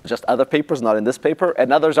 Just other papers, not in this paper.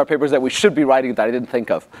 And others are papers that we should be writing that I didn't think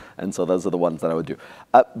of. And so those are the ones that I would do.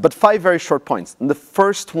 But 5 very short points. And the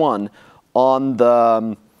first one, on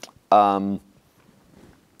the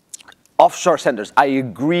offshore centers, I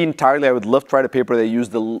agree entirely. I would love to write a paper that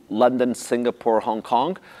used the London, Singapore, Hong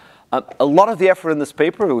Kong. A lot of the effort in this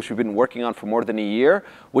paper, which we've been working on for more than a year,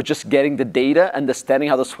 was just getting the data, understanding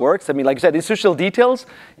how this works. I mean, like I said, institutional details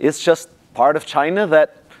is just part of China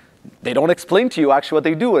that they don't explain to you actually what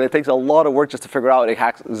they do. And it takes a lot of work just to figure out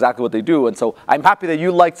exactly what they do. And so I'm happy that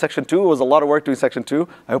you liked Section 2. It was a lot of work doing Section 2.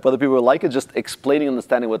 I hope other people will like it, just explaining and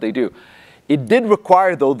understanding what they do. It did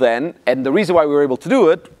require, though, then, and the reason why we were able to do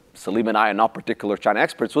it, Salim and I are not particular China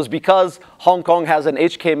experts, was because Hong Kong has an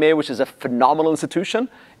HKMA, which is a phenomenal institution,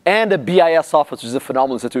 and a BIS office, which is a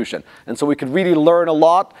phenomenal institution. And so we could really learn a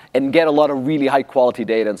lot and get a lot of really high quality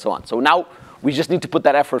data and so on. So now we just need to put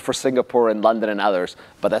that effort for Singapore and London and others,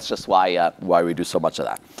 but that's just why we do so much of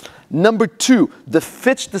that. Number 2, the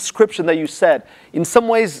Fitch description that you said, in some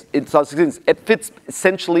ways, it fits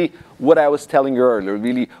essentially what I was telling you earlier,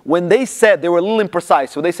 really. When they said, they were a little imprecise.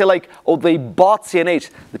 So they say like, oh, they bought CNH.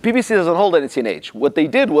 The PBC doesn't hold any CNH. What they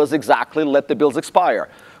did was exactly let the bills expire.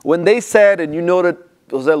 When they said, and you noted,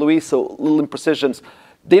 José-Luis, so little imprecisions,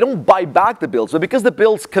 they don't buy back the bills, but because the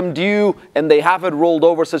bills come due and they have it rolled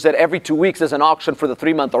over such that every 2 weeks there's an auction for the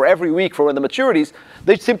 3-month or every week for when the maturities,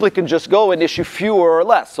 they simply can just go and issue fewer or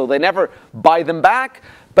less. So they never buy them back.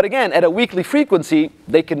 But again, at a weekly frequency,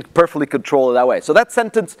 they can perfectly control it that way. So that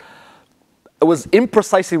sentence was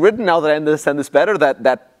imprecisely written, now that I understand this better,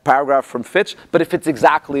 that paragraph from Fitch, but it fits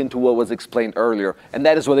exactly into what was explained earlier. And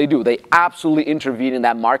that is what they do. They absolutely intervene in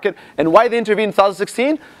that market. And why they intervened in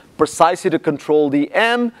 2016? Precisely to control the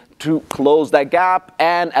M, to close that gap,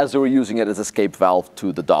 and as they were using it as an escape valve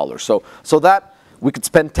to the dollar. So that, we could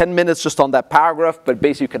spend 10 minutes just on that paragraph, but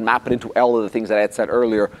basically you can map it into all of the things that I had said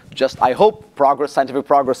earlier. Just, I hope, progress, scientific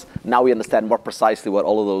progress. Now we understand more precisely what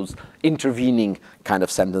all of those intervening kind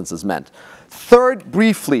of sentences meant. Third,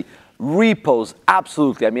 briefly, repos,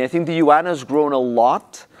 absolutely. I mean, I think the yuan has grown a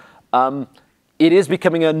lot. It is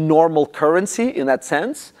becoming a normal currency in that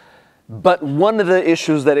sense. But one of the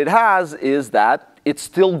issues that it has is that it's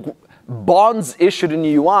still, bonds issued in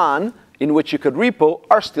yuan in which you could repo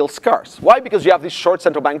are still scarce. Why? Because you have these short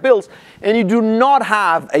central bank bills, and you do not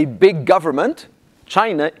have a big government,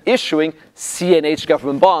 China, issuing CNH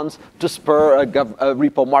government bonds to spur a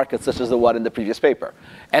repo market such as the one in the previous paper.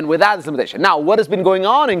 And with that is limitation. Now, what has been going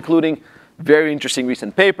on, including very interesting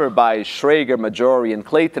recent paper by Schrager, Majori, and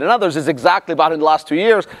Clayton and others, is exactly about in the last 2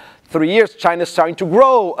 years, 3 years, China is starting to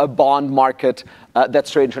grow a bond market that's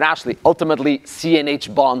traded internationally. Ultimately,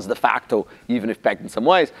 CNH bonds de facto, even if pegged in some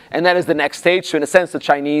ways. And that is the next stage. So in a sense, the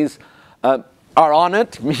Chinese are on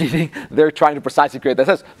it, meaning they're trying to precisely create that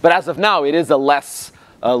sense. But as of now, it is a less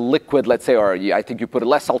liquid, let's say, or I think you put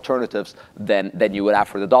less alternatives than you would have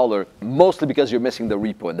for the dollar, mostly because you're missing the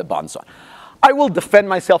repo and the bonds on. I will defend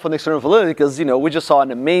myself on external validity because, we just saw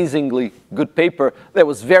an amazingly good paper that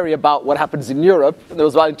was very about what happens in Europe, and it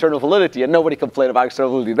was about internal validity, and nobody complained about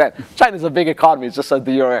external validity then. China's a big economy, it's just like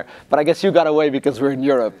the euro area. But I guess you got away because we're in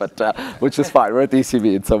Europe, but which is fine. We're at the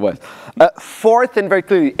ECB in some ways. Fourth, and very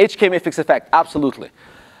clearly, HKMA fixed effect, absolutely.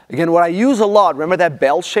 Again, what I use a lot, remember that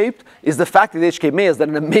bell-shaped, is the fact that the HKMA has done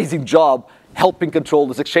an amazing job helping control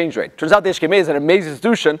this exchange rate. Turns out the HKMA is an amazing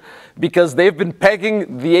institution because they've been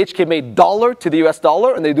pegging the HKMA dollar to the US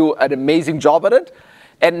dollar, and they do an amazing job at it.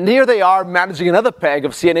 And here they are managing another peg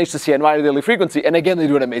of CNH to CNY to daily frequency, and again, they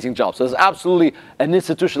do an amazing job. So there's absolutely an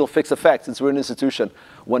institutional fixed effect. Since we're an institution,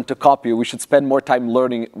 one to copy, we should spend more time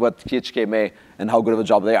learning what HKMA and how good of a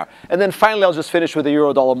job they are. And then finally, I'll just finish with the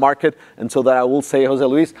euro-dollar market, and so that I will say,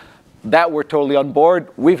 José-Luis, that we're totally on board.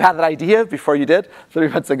 We've had that idea before you did 3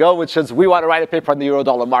 months ago, which is we want to write a paper on the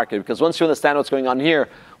euro-dollar market, because once you understand what's going on here,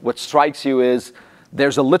 what strikes you is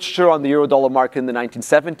there's a literature on the euro-dollar market in the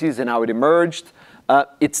 1970s and how it emerged.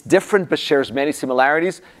 It's different, but shares many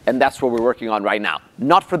similarities, and that's what we're working on right now.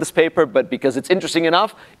 Not for this paper, but because it's interesting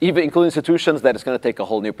enough, even including institutions, that it's going to take a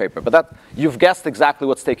whole new paper. But that, you've guessed exactly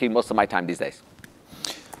what's taking most of my time these days.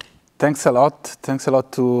 Thanks a lot. Thanks a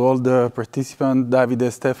lot to all the participants, Davide,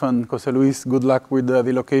 Stefan, José-Luis. Good luck with the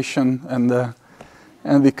relocation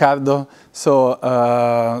and Ricardo. So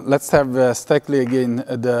let's have strictly again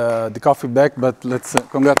the coffee back, but let's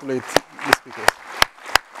congratulate the speaker.